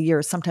a couple of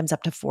years, sometimes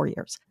up to 4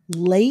 years.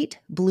 Late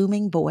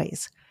blooming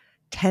boys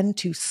tend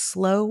to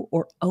slow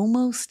or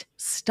almost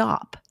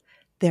stop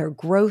their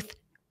growth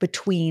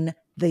in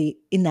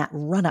that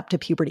run up to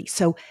puberty.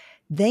 So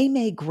they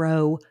may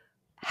grow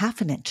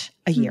half an inch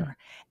a year,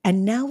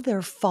 and now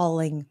they're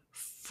falling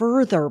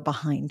further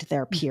behind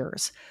their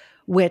peers,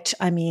 which,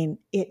 I mean,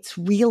 it's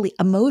really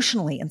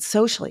emotionally and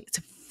socially, it's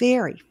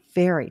very,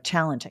 very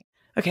challenging.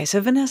 Okay,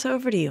 so Vanessa,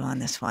 over to you on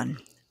this one.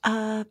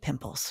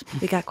 Pimples.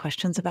 We got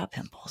questions about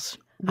pimples.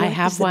 I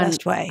have one.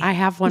 I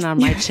have one on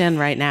my chin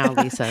right now,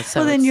 Lisa. So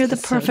well, then you're the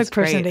perfect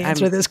person to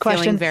answer this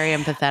question. I'm feeling very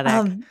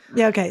empathetic.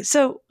 Yeah. Okay.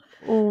 So,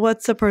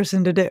 what's a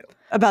person to do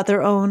about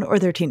their own or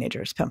their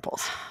teenagers'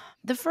 pimples?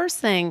 The first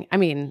thing, I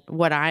mean,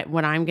 what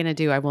I'm going to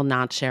do, I will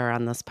not share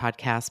on this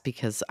podcast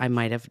because I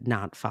might have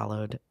not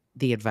followed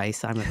the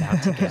advice I'm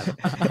about to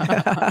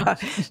give.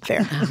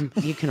 Fair.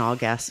 You can all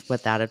guess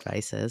what that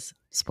advice is.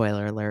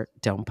 Spoiler alert,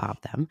 don't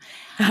pop them.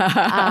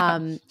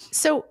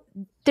 So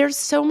there's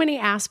so many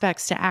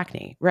aspects to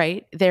acne,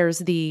 right? There's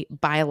the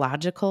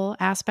biological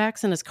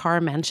aspects. And as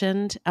Cara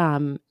mentioned,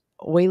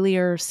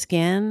 oilier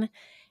skin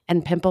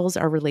and pimples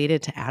are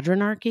related to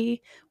adrenarche,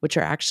 which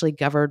are actually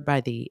governed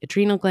by the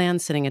adrenal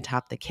glands sitting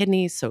atop the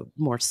kidneys. So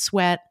more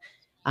sweat,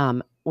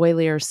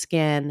 oilier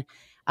skin.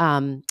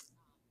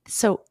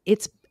 So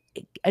it's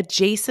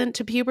adjacent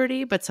to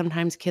puberty, but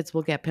sometimes kids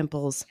will get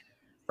pimples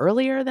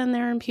earlier than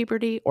they're in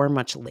puberty or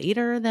much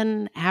later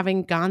than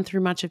having gone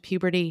through much of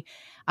puberty.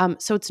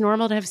 So it's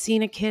normal to have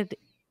seen a kid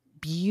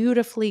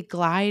beautifully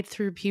glide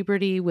through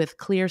puberty with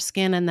clear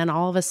skin, and then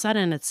all of a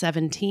sudden at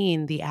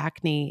 17, the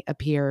acne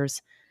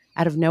appears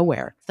out of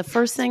nowhere. The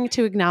first thing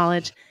to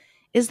acknowledge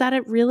is that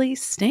it really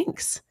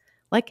stinks.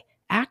 Like,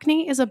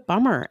 acne is a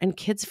bummer, and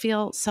kids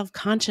feel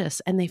self-conscious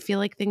and they feel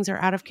like things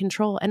are out of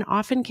control. And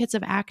often kids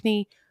have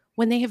acne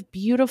when they have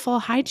beautiful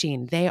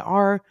hygiene. They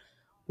are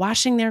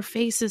washing their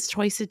faces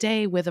twice a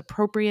day with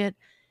appropriate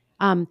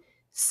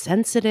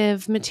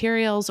sensitive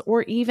materials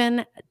or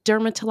even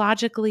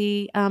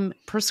dermatologically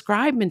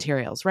prescribed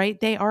materials, right?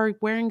 They are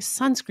wearing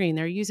sunscreen.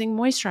 They're using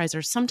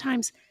moisturizer.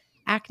 Sometimes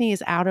acne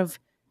is out of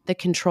the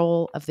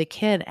control of the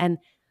kid, and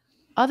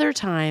other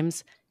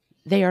times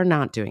they are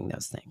not doing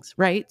those things,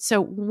 right?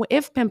 So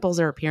if pimples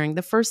are appearing,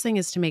 the first thing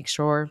is to make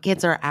sure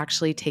kids are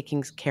actually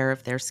taking care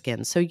of their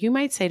skin. So you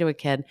might say to a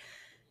kid,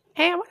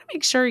 hey, I want to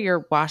make sure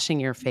you're washing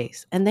your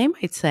face. And they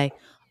might say,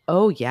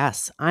 oh,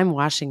 yes, I'm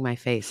washing my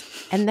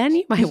face. And then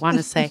you might want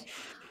to say,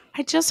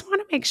 I just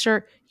want to make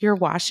sure you're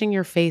washing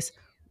your face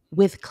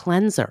with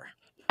cleanser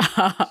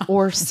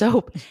or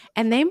soap.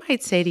 And they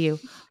might say to you,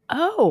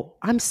 oh,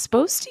 I'm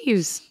supposed to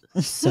use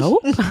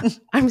soap?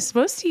 I'm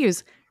supposed to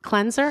use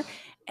cleanser?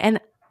 And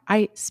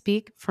I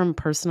speak from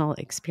personal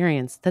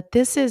experience that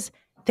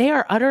they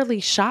are utterly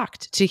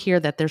shocked to hear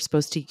that they're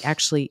supposed to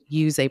actually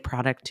use a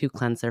product to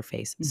cleanse their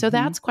face. So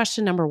that's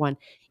question number one.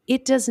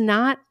 It does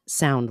not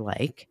sound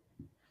like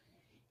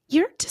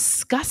you're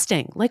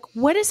disgusting. Like,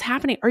 what is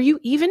happening? Are you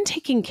even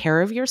taking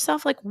care of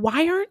yourself? Like,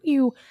 why aren't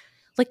you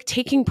like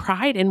taking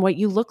pride in what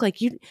you look like?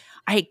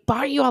 I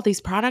bought you all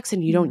these products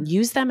and you don't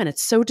use them, and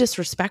it's so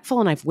disrespectful,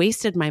 and I've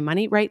wasted my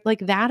money, right? Like,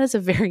 that is a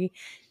very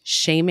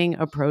shaming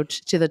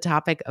approach to the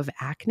topic of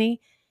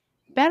acne.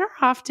 Better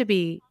off to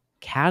be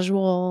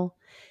casual,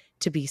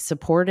 to be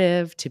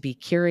supportive, to be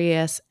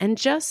curious, and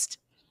just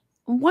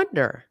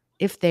wonder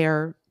if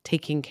they're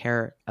taking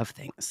care of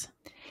things.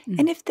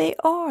 And if they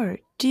are,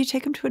 do you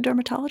take them to a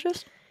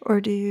dermatologist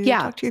or do you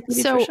talk to your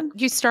pediatrician? So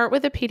you start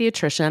with a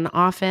pediatrician.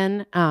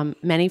 Often,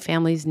 many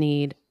families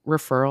need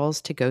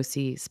referrals to go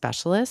see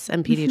specialists,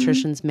 and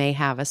pediatricians may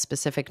have a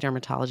specific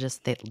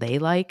dermatologist that they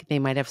like. They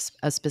might have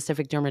a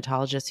specific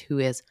dermatologist who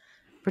is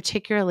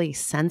particularly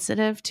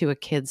sensitive to a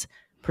kid's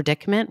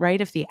predicament, right?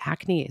 If the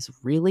acne is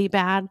really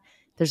bad,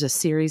 there's a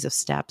series of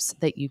steps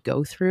that you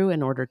go through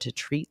in order to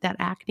treat that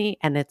acne.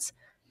 And it's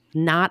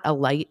not a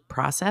light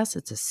process.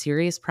 It's a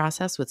serious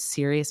process with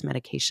serious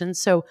medications.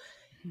 So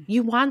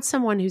you want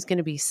someone who's going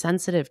to be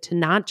sensitive to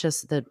not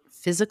just the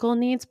physical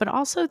needs, but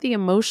also the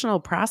emotional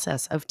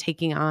process of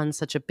taking on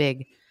such a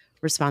big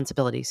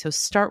responsibility. So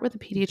start with a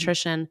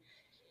pediatrician,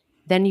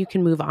 then you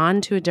can move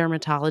on to a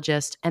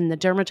dermatologist, and the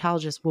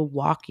dermatologist will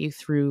walk you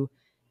through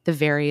the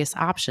various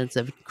options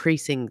of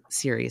increasing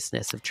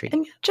seriousness of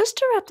treatment. And just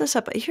to wrap this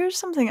up, here's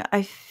something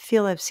I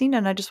feel I've seen,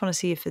 and I just want to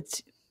see if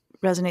it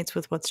resonates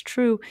with what's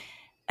true.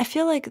 I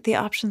feel like the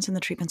options and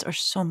the treatments are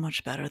so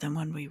much better than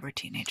when we were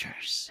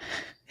teenagers.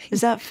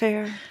 Is that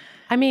fair?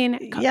 I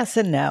mean, yes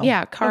and no.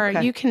 Yeah, Cara,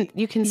 okay.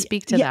 you can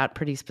speak to that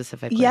pretty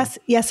specifically.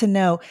 Yes and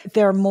no.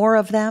 There are more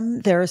of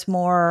them. There's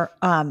more,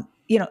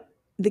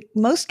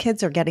 most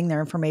kids are getting their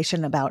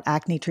information about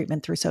acne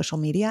treatment through social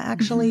media,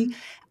 actually.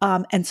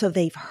 And so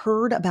they've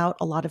heard about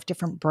a lot of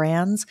different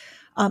brands,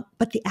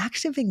 but the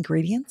active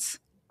ingredients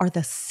are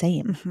the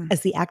same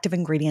as the active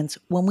ingredients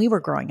when we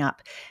were growing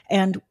up.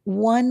 And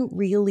one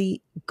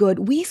really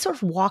good, we sort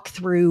of walk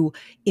through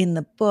in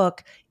the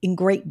book in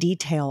great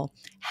detail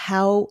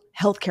how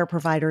healthcare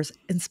providers,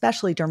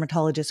 especially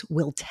dermatologists,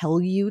 will tell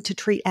you to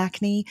treat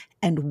acne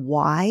and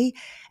why.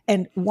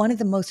 And one of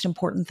the most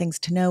important things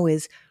to know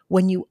is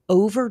when you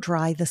over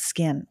dry the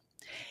skin,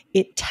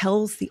 it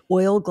tells the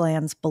oil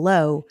glands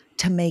below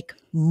to make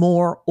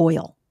more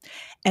oil.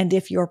 And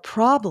if your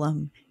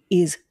problem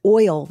is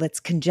oil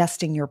that's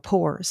congesting your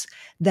pores,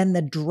 then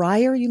the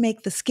drier you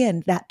make the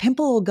skin, that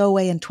pimple will go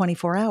away in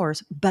 24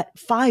 hours, but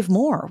 5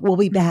 more will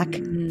be back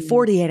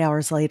 48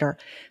 hours later.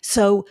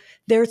 So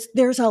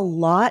there's a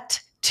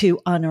lot to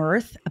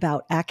unearth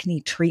about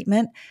acne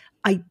treatment.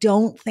 I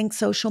don't think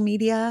social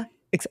media,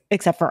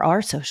 except for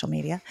our social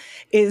media,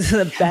 is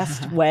the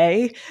best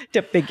way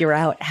to figure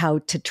out how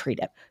to treat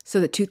it. So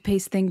the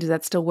toothpaste thing, does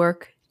that still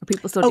work? Are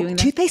people still doing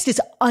that? Toothpaste is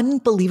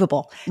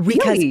unbelievable.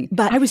 Really?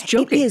 But I was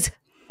joking. It is.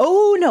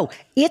 Oh, no.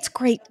 It's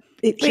great.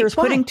 Here's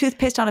why. Putting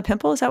toothpaste on a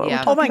pimple? Is that what we're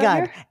talking about? Oh, my God.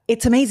 Here?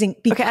 It's amazing.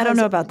 Okay, I don't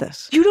know about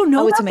this. You don't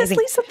know it's about amazing.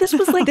 this, Lisa? This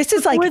was like This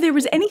is like- before there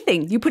was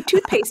anything. You put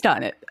toothpaste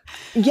on it.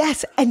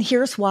 Yes. And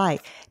here's why.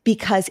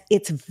 Because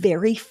it's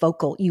very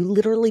focal. You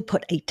literally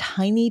put a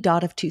tiny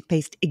dot of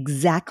toothpaste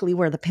exactly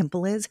where the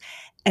pimple is,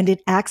 and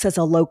it acts as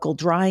a local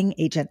drying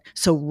agent.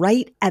 So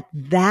right at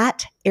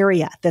that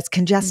area that's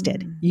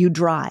congested, you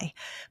dry,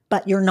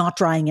 but you're not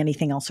drying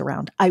anything else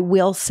around. I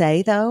will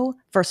say though,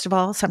 first of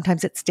all,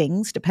 sometimes it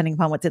stings depending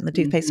upon what's in the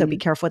toothpaste. So be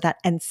careful with that.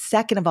 And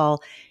second of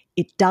all,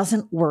 it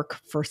doesn't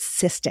work for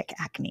cystic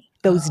acne.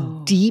 Those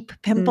deep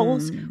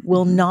pimples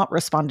will not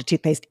respond to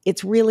toothpaste.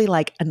 It's really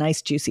like a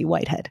nice juicy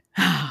whitehead.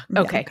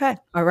 Okay.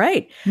 All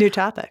right. New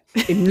topic.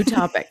 New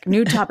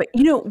topic.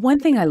 You know, one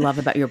thing I love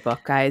about your book,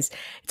 guys,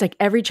 it's like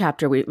every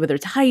chapter, whether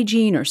it's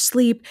hygiene or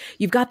sleep,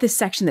 you've got this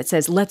section that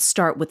says, let's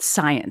start with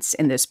science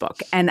in this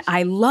book. And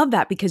I love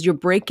that because you're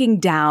breaking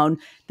down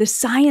the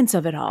science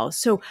of it all.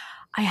 So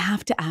I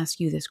have to ask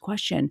you this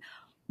question.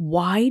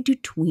 Why do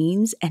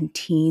tweens and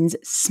teens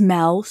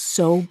smell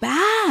so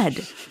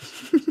bad?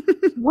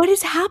 What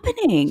is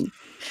happening?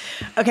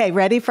 Okay,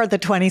 ready for the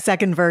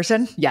 20-second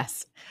version?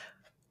 Yes.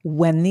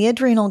 When the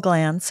adrenal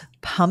glands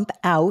pump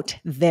out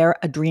their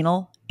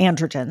adrenal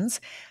androgens,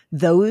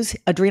 those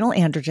adrenal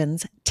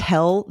androgens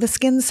tell the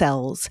skin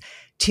cells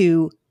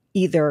to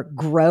either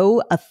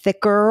grow a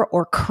thicker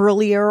or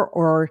curlier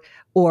or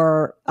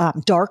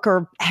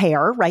darker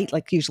hair, right?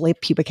 Like usually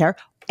pubic hair,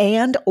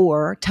 and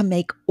or to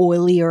make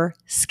oilier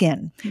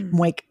skin,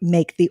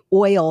 make the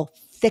oil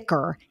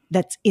thicker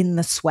that's in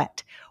the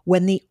sweat.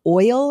 When the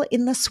oil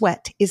in the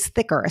sweat is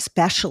thicker,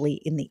 especially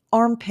in the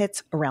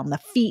armpits, around the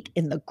feet,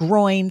 in the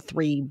groin,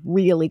 3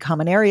 really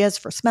common areas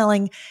for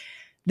smelling,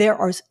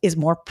 is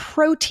more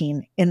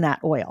protein in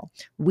that oil.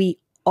 We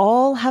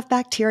all have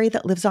bacteria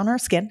that lives on our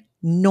skin,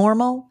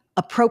 normal,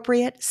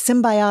 appropriate,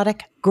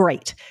 symbiotic,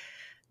 great.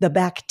 The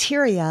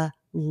bacteria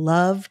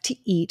love to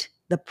eat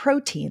the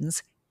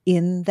proteins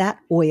in that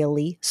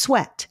oily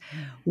sweat.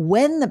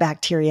 When the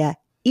bacteria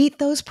eat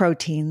those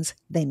proteins,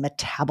 they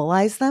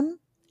metabolize them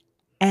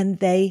and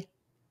they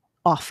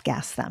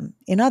off-gas them.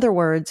 In other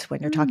words,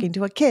 when you're talking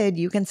to a kid,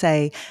 you can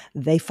say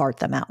they fart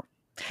them out.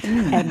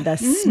 And the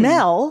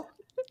smell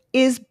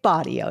is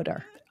body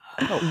odor.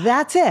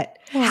 That's it.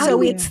 How do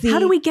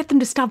we get them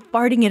to stop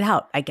farting it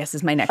out, I guess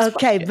is my next question.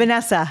 Okay,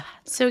 Vanessa.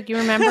 So you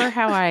remember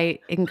how I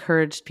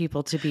encouraged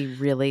people to be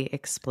really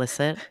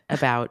explicit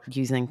about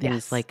using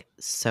things like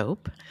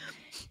soap?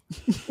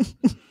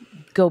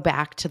 Go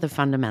back to the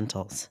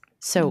fundamentals.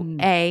 So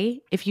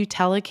if you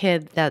tell a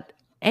kid that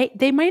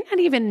they might not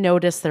even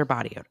notice their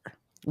body odor.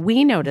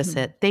 We notice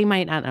it. They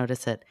might not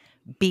notice it.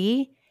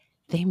 B,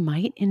 they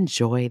might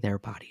enjoy their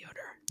body odor.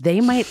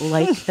 They might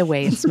like the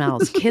way it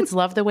smells. Kids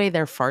love the way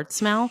their farts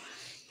smell.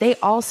 They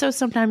also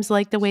sometimes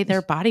like the way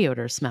their body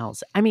odor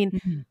smells. I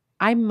mean,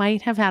 I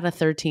might have had a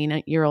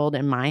 13-year-old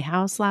in my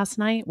house last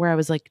night where I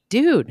was like,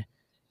 dude,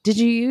 did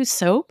you use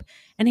soap?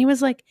 And he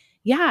was like,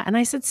 yeah. And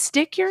I said,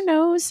 stick your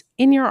nose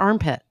in your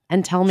armpit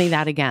and tell me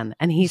that again.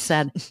 And he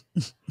said,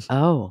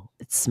 oh,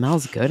 it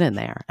smells good in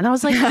there. And I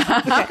was like, Can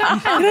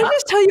I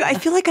just tell you, I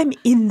feel like I'm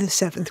in the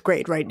 7th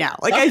grade right now.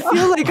 Like, I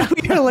feel like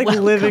we are like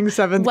living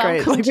 7th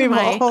grade.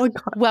 Like,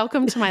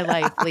 welcome to my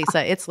life,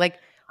 Lisa. It's like,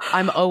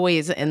 I'm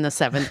always in the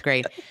 7th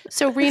grade.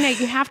 So Rena,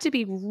 you have to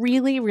be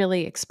really,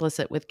 really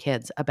explicit with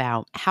kids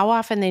about how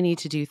often they need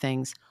to do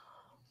things,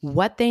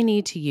 what they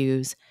need to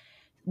use.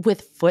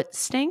 With foot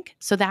stink,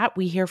 so that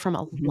we hear from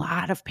a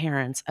lot of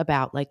parents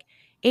about like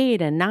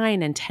 8 and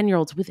 9 and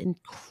 10-year-olds with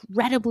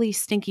incredibly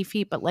stinky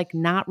feet, but like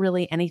not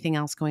really anything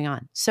else going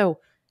on. So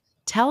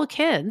tell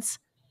kids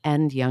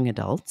and young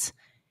adults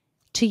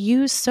to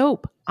use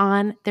soap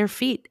on their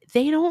feet.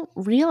 They don't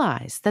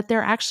realize that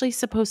they're actually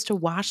supposed to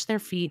wash their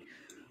feet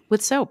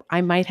with soap.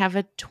 I might have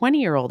a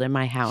 20-year-old in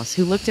my house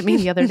who looked at me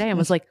the other day and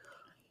was like,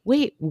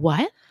 wait,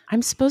 what?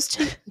 I'm supposed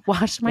to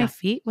wash my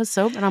feet with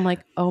soap? And I'm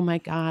like, oh my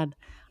God,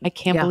 I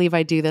can't believe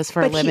I do this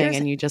for a living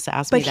and you just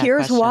asked me that question. But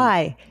here's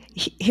why.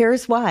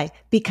 Here's why.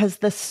 Because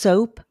the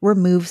soap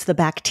removes the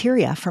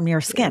bacteria from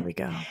your skin. There we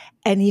go.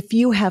 And if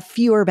you have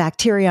fewer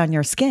bacteria on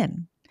your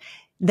skin,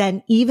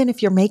 then even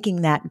if you're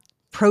making that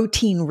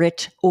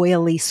protein-rich,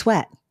 oily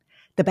sweat,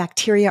 the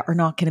bacteria are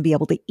not going to be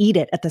able to eat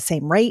it at the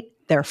same rate.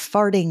 Their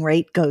farting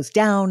rate goes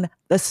down.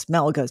 The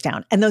smell goes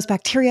down. And those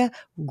bacteria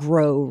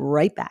grow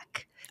right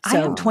back.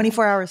 So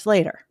 24 hours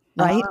later,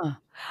 right?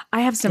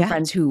 I have some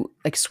friends who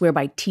like swear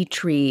by tea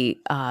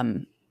tree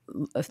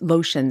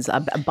lotions,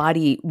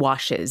 body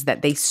washes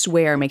that they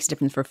swear makes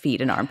difference for feet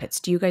and armpits.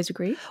 Do you guys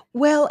agree?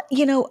 Well,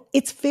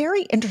 it's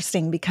very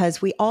interesting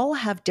because we all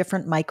have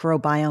different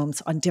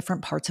microbiomes on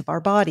different parts of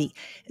our body.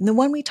 And the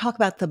one we talk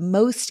about the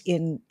most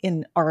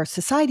in our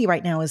society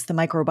right now is the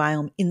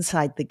microbiome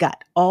inside the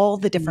gut, all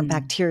the different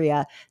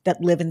bacteria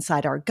that live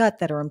inside our gut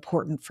that are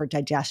important for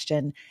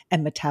digestion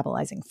and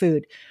metabolizing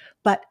food.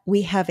 But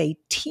we have a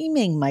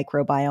teeming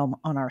microbiome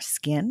on our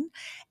skin.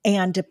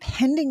 And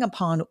depending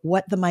upon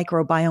what the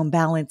microbiome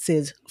balance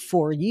is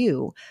for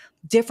you,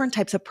 different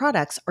types of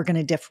products are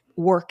going to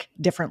work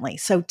differently.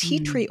 So tea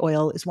tree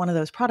oil is one of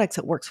those products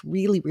that works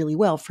really, really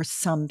well for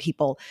some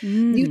people.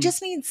 You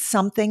just need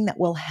something that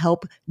will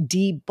help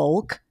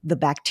debulk the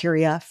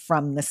bacteria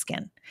from the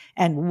skin.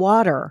 And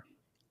water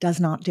does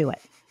not do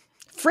it.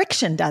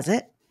 Friction does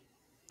it,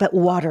 but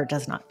water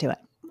does not do it.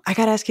 I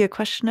got to ask you a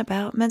question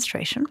about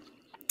menstruation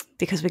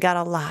because we got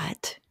a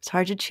lot. It's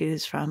hard to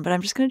choose from, but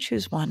I'm just going to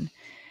choose one.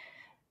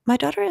 My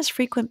daughter has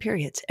frequent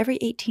periods every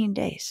 18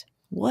 days.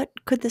 What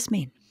could this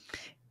mean?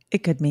 It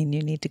could mean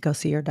you need to go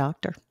see your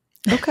doctor.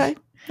 Okay.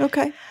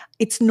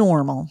 It's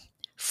normal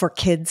for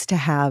kids to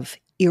have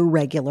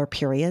irregular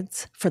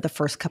periods for the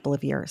first couple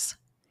of years.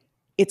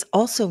 It's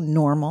also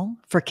normal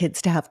for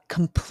kids to have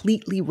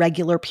completely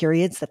regular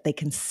periods that they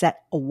can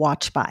set a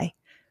watch by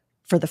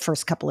for the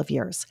first couple of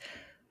years.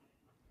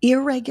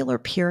 Irregular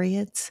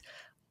periods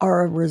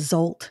are a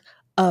result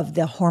of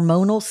the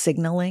hormonal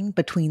signaling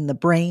between the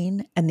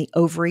brain and the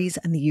ovaries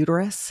and the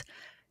uterus,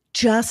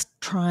 just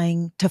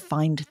trying to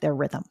find their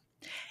rhythm.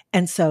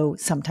 And so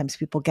sometimes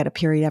people get a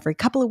period every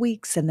couple of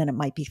weeks, and then it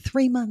might be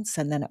 3 months,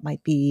 and then it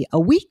might be a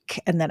week,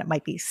 and then it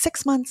might be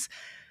 6 months.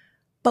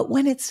 But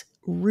when it's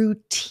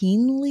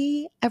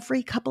routinely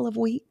every couple of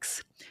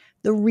weeks,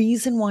 the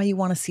reason why you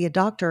want to see a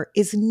doctor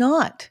is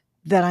not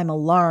that I'm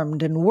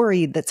alarmed and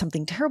worried that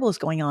something terrible is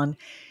going on.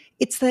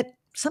 It's that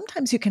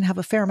sometimes you can have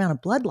a fair amount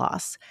of blood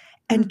loss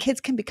and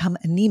kids can become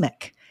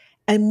anemic.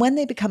 And when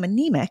they become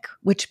anemic,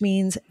 which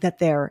means that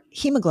their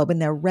hemoglobin,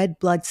 their red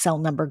blood cell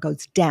number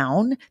goes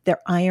down, their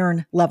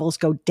iron levels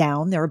go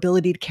down, their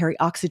ability to carry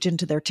oxygen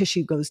to their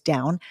tissue goes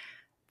down,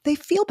 they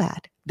feel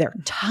bad. They're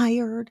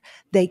tired.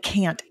 They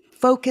can't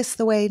focus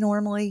the way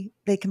normally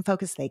they can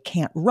focus. They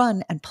can't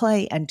run and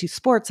play and do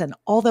sports and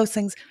all those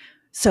things.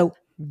 So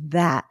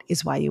that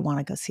is why you want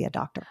to go see a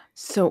doctor.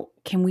 So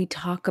can we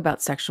talk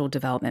about sexual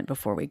development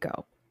before we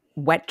go?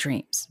 Wet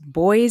dreams,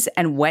 boys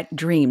and wet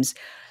dreams.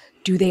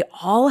 Do they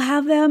all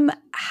have them?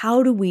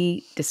 How do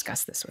we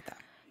discuss this with them?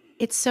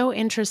 It's so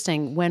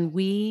interesting when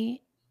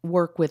we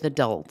work with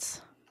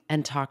adults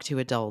and talk to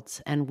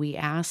adults and we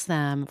ask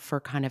them for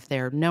kind of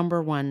their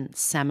number one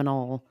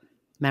seminal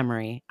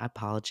memory.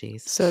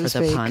 Apologies so for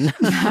the pun.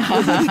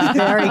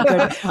 Very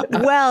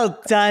good.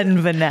 Well done,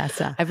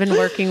 Vanessa. I've been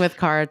working with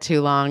Cara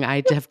too long.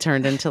 I have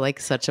turned into like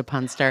such a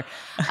punster.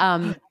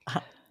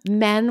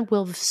 Men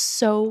will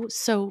so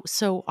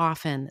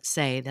often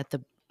say that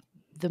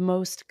the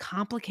most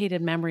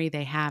complicated memory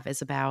they have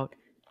is about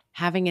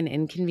having an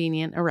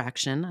inconvenient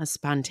erection, a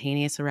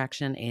spontaneous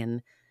erection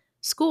in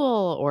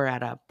school or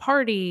at a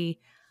party,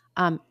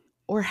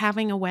 or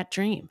having a wet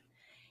dream.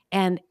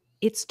 And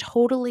it's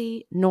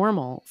totally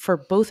normal for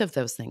both of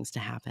those things to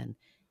happen.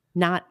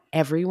 Not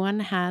everyone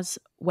has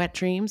wet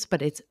dreams,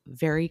 but it's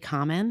very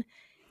common.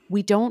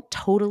 We don't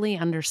totally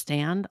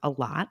understand a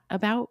lot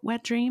about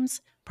wet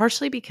dreams,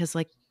 partially because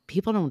like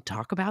people don't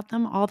talk about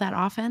them all that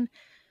often.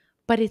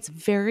 But it's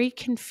very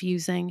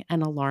confusing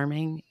and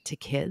alarming to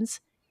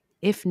kids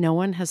if no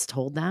one has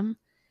told them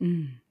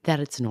that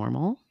it's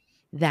normal,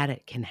 that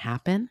it can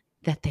happen,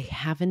 that they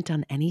haven't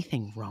done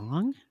anything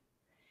wrong,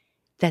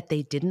 that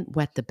they didn't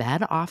wet the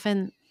bed.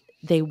 Often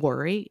they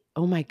worry,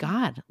 oh my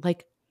God,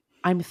 like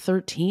I'm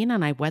 13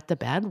 and I wet the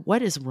bed.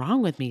 What is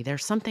wrong with me?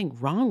 There's something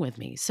wrong with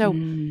me. So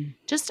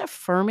just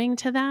affirming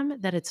to them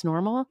that it's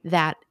normal,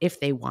 that if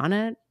they want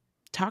to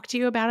talk to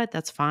you about it,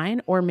 that's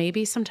fine. Or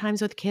maybe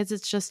sometimes with kids,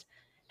 it's just,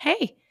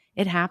 hey,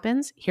 it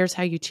happens. Here's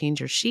how you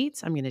change your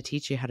sheets. I'm going to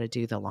teach you how to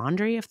do the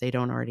laundry if they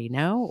don't already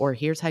know. Or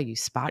here's how you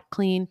spot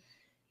clean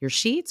your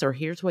sheets. Or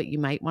here's what you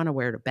might want to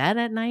wear to bed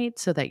at night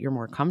so that you're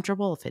more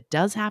comfortable if it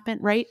does happen,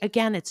 right?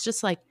 Again, it's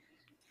just like,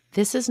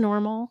 this is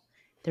normal.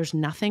 There's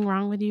nothing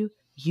wrong with you.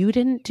 You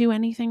didn't do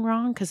anything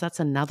wrong, because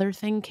that's another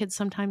thing kids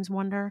sometimes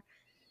wonder.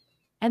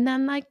 And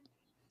then like,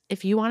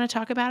 if you want to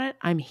talk about it,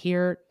 I'm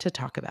here to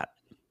talk about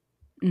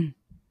it.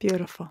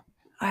 Beautiful.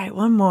 All right,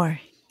 one more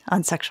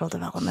on sexual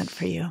development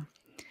for you.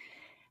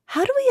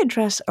 How do we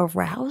address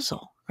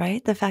arousal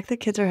right? The fact that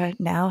kids are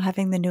now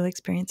having the new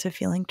experience of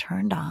feeling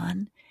turned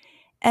on,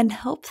 and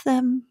help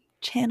them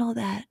channel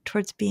that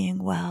towards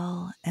being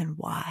well and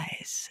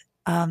wise.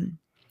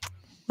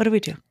 What do we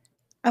do?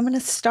 I'm going to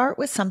start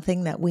with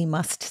something that we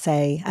must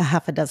say a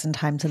half a dozen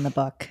times in the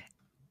book.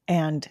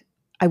 And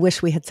I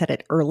wish we had said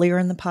it earlier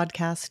in the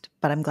podcast,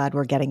 but I'm glad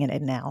we're getting it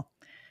in now.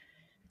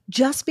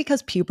 Just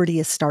because puberty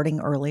is starting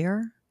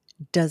earlier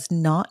does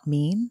not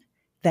mean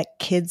that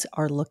kids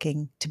are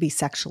looking to be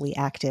sexually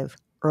active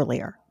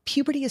earlier.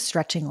 Puberty is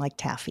stretching like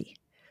taffy.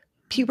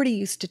 Puberty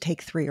used to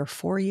take 3 or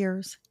 4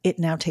 years. It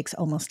now takes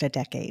almost a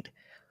decade.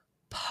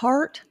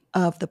 Part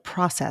of the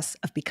process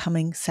of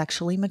becoming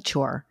sexually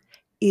mature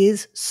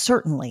is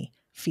certainly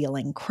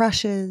feeling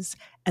crushes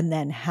and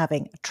then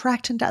having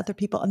attraction to other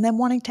people and then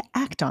wanting to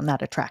act on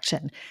that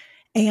attraction.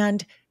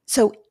 And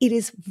so it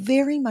is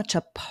very much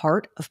a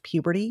part of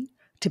puberty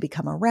to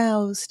become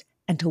aroused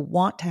and to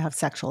want to have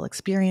sexual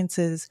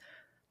experiences,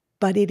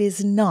 but it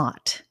is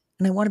not,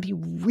 and I want to be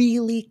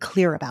really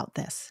clear about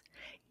this,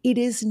 it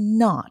is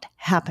not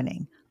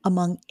happening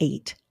among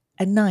 8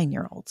 and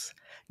 9-year-olds.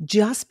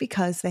 Just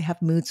because they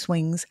have mood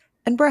swings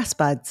and breast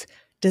buds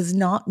does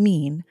not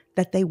mean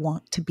that they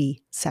want to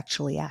be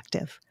sexually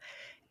active.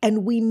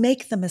 And we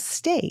make the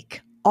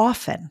mistake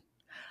often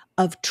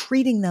of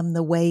treating them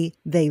the way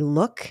they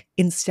look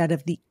instead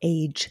of the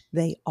age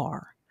they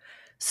are.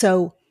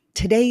 So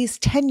today's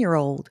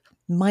 10-year-old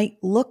might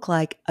look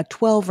like a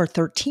 12 or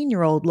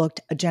 13-year-old looked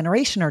a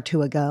generation or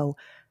two ago.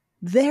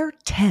 They're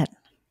 10.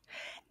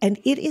 And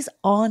it is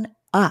on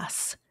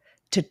us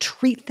to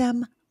treat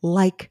them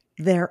like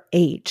their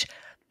age.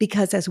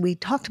 Because as we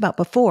talked about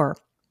before,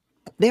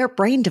 their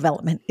brain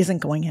development isn't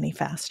going any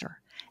faster.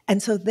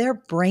 And so their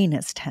brain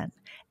is 10,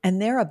 and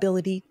their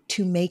ability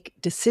to make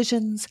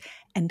decisions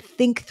and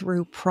think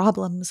through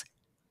problems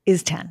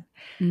is 10.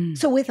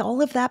 So with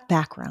all of that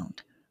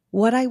background,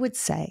 what I would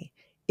say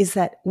is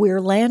that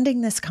we're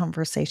landing this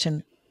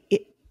conversation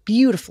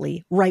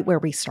beautifully right where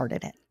we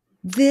started it.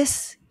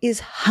 This is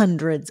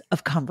hundreds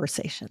of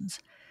conversations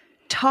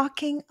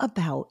talking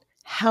about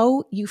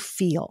how you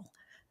feel,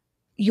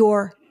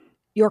 your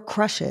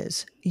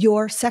crushes,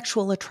 your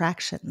sexual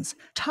attractions,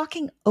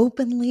 talking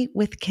openly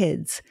with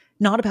kids,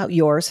 not about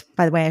yours.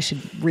 By the way, I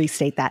should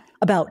restate that,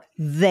 about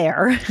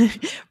their,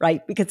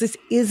 right? Because this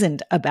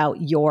isn't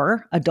about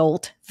your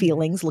adult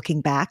feelings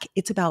looking back.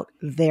 It's about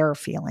their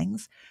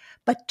feelings.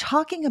 But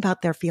talking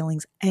about their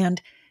feelings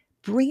and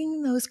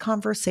bringing those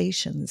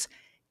conversations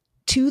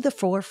to the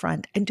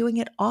forefront and doing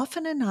it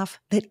often enough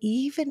that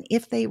even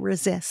if they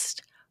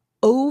resist,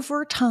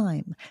 over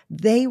time,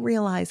 they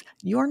realize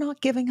you're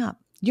not giving up.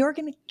 You're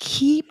going to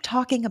keep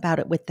talking about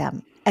it with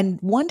them. And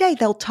one day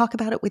they'll talk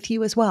about it with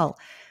you as well.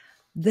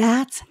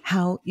 That's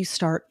how you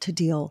start to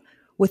deal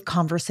with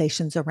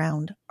conversations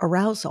around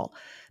arousal.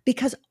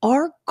 Because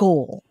our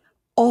goal,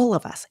 all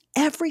of us,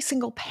 every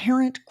single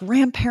parent,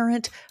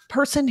 grandparent,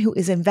 person who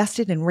is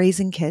invested in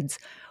raising kids,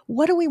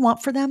 what do we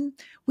want for them?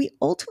 We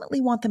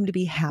ultimately want them to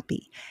be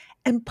happy.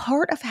 And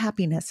part of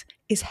happiness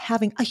is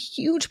a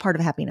huge part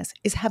of happiness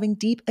is having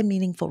deep and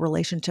meaningful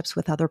relationships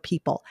with other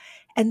people.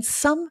 And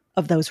some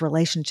of those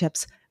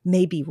relationships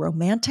may be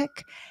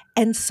romantic,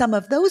 and some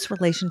of those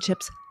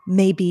relationships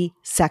may be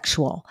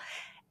sexual.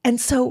 And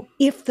so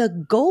if the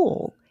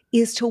goal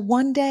is to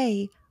one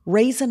day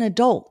raise an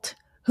adult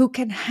who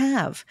can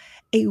have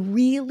a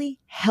really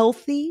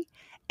healthy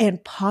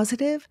and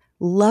positive,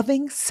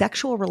 loving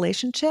sexual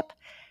relationship,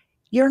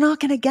 you're not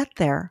going to get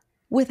there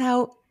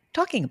without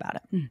talking about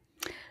it.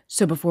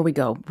 So before we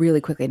go,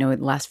 really quickly, I know in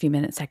the last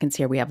few seconds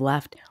here we have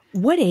left,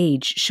 what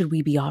age should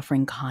we be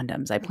offering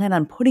condoms? I plan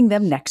on putting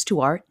them next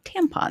to our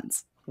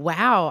tampons.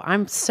 Wow,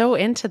 I'm so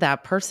into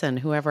that person,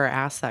 whoever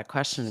asked that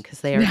question, because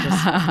they are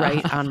just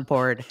right on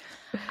board.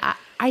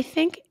 I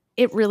think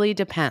it really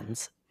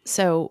depends.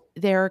 So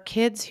there are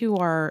kids who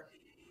are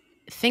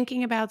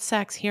thinking about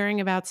sex,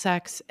 hearing about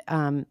sex,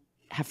 have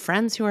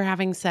friends who are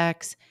having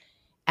sex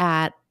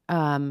at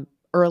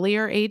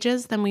earlier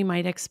ages than we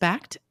might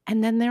expect.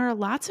 And then there are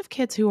lots of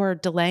kids who are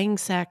delaying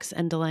sex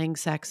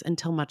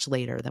until much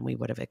later than we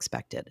would have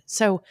expected.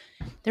 So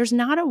there's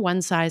not a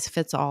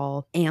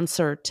one-size-fits-all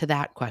answer to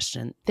that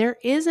question. There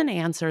is an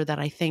answer that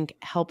I think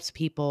helps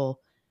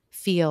people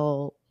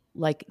feel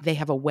like they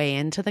have a way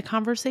into the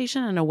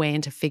conversation and a way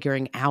into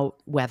figuring out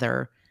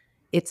whether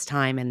it's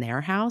time in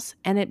their house.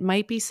 And it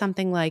might be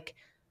something like,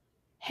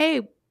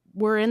 hey,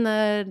 we're in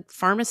the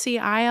pharmacy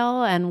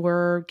aisle and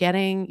we're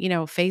getting,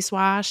 face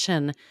wash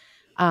and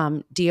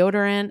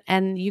deodorant.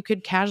 And you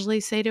could casually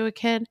say to a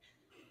kid,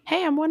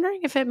 hey, I'm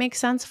wondering if it makes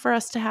sense for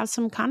us to have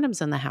some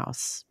condoms in the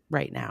house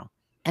right now.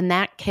 And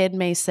that kid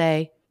may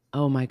say,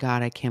 oh my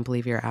God, I can't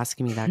believe you're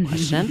asking me that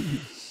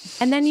question.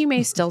 And then you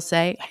may still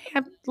say,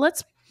 hey,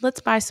 let's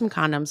buy some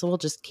condoms. We'll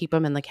just keep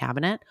them in the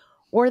cabinet.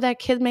 Or that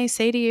kid may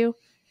say to you,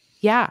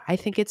 yeah, I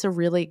think it's a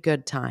really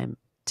good time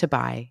to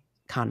buy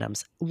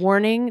condoms.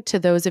 Warning to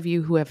those of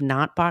you who have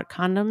not bought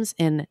condoms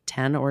in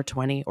 10 or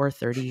 20 or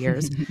 30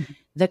 years,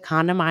 the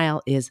condom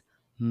aisle is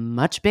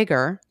much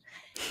bigger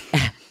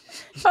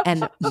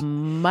and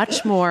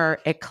much more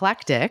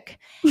eclectic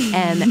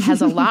and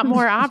has a lot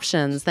more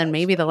options than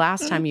maybe the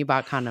last time you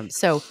bought condoms.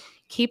 So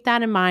keep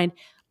that in mind.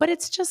 But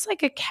it's just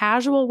like a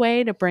casual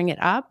way to bring it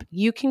up.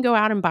 You can go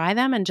out and buy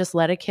them and just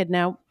let a kid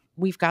know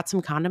we've got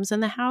some condoms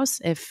in the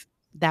house. If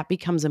that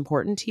becomes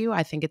important to you,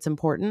 I think it's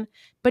important.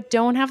 But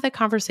don't have the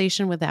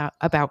conversation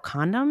about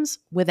condoms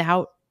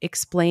without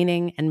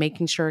explaining and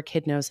making sure a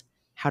kid knows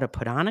how to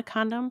put on a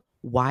condom,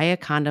 why a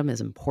condom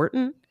is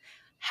important,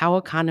 how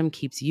a condom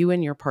keeps you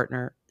and your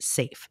partner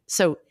safe.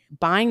 So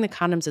buying the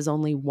condoms is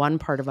only one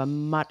part of a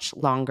much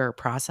longer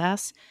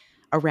process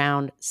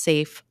around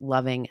safe,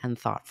 loving, and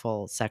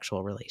thoughtful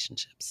sexual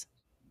relationships.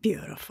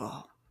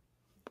 Beautiful.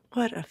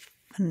 What a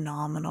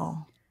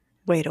phenomenal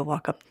way to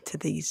walk up to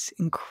these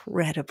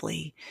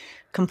incredibly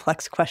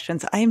complex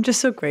questions. I am just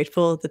so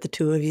grateful that the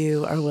two of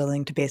you are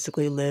willing to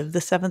basically live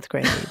the seventh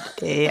grade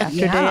day after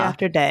day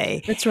after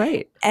day. That's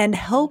right. And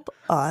help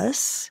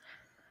us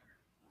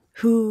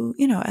who,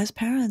 as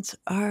parents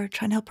are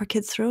trying to help our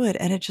kids through it.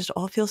 And it just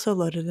all feels so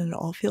loaded and it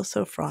all feels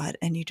so fraught.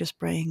 And you just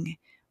bring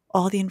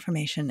all the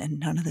information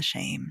and none of the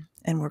shame.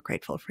 And we're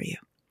grateful for you.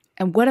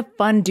 And what a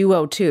fun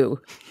duo,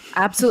 too.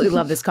 Absolutely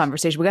love this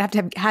conversation. We're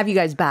going to have you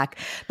guys back.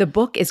 The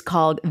book is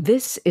called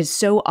This Is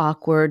So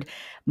Awkward,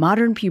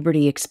 Modern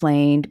Puberty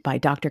Explained by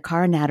Dr.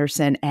 Cara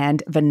Natterson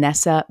and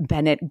Vanessa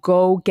Bennett.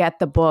 Go get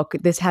the book.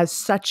 This has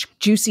such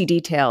juicy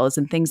details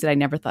and things that I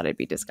never thought I'd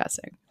be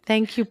discussing.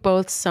 Thank you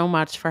both so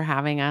much for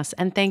having us.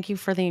 And thank you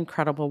for the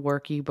incredible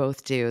work you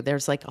both do.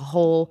 There's like a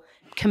whole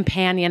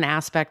companion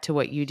aspect to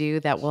what you do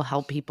that will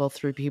help people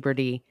through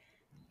puberty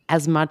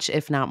as much,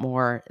 if not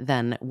more,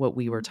 than what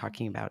we were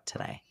talking about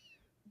today.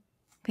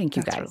 Thank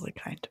you, That's guys. really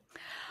kind.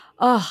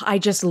 Oh, I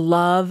just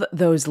love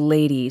those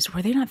ladies.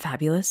 Were they not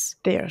fabulous?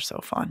 They are so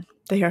fun.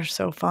 They are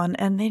so fun,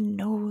 and they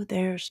know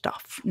their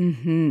stuff.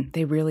 Mm-hmm.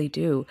 They really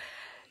do.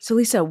 So,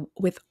 Lisa,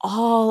 with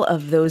all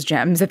of those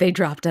gems that they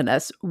dropped on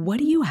us, what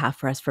do you have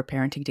for us for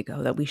Parenting to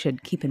Go that we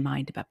should keep in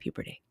mind about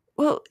puberty?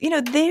 Well,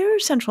 their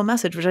central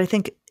message, which I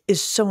think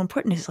is so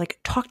important, is like,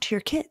 talk to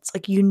your kids.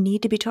 Like, you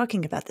need to be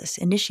talking about this.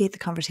 Initiate the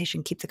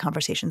conversation. Keep the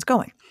conversations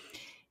going.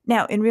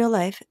 Now, in real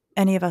life,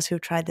 any of us who've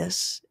tried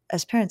this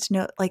as parents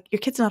know, like, your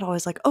kid's not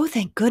always like, oh,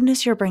 thank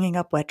goodness you're bringing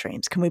up wet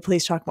dreams. Can we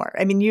please talk more?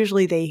 I mean,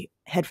 usually they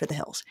head for the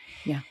hills.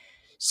 Yeah.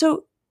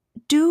 So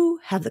do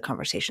have the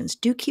conversations.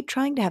 Do keep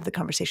trying to have the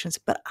conversations.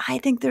 But I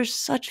think there's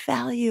such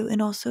value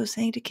in also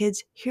saying to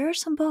kids, here are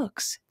some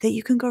books that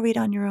you can go read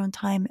on your own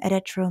time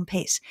at your own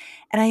pace.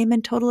 And I am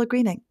in total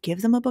agreement.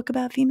 Give them a book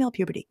about female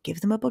puberty.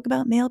 Give them a book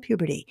about male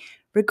puberty,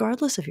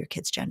 regardless of your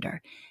kid's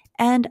gender.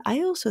 And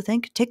I also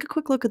think, take a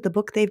quick look at the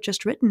book they've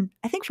just written.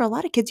 I think for a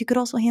lot of kids, you could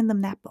also hand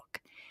them that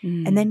book.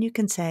 And then you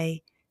can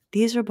say,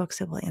 these are books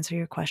that will answer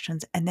your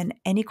questions. And then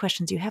any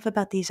questions you have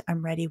about these,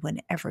 I'm ready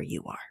whenever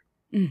you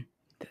are.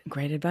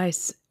 Great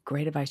advice.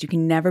 Great advice. You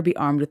can never be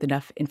armed with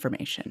enough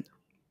information.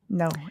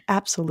 No,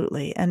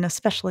 absolutely. And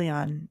especially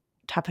on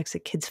topics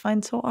that kids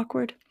find so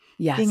awkward.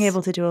 Yes. Being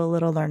able to do a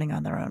little learning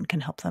on their own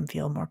can help them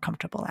feel more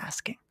comfortable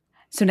asking.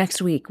 So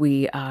next week,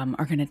 we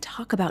are going to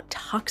talk about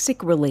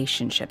toxic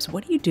relationships.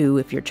 What do you do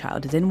if your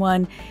child is in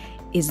one?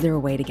 Is there a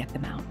way to get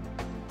them out?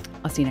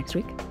 I'll see you next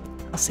week.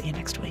 I'll see you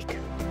next week.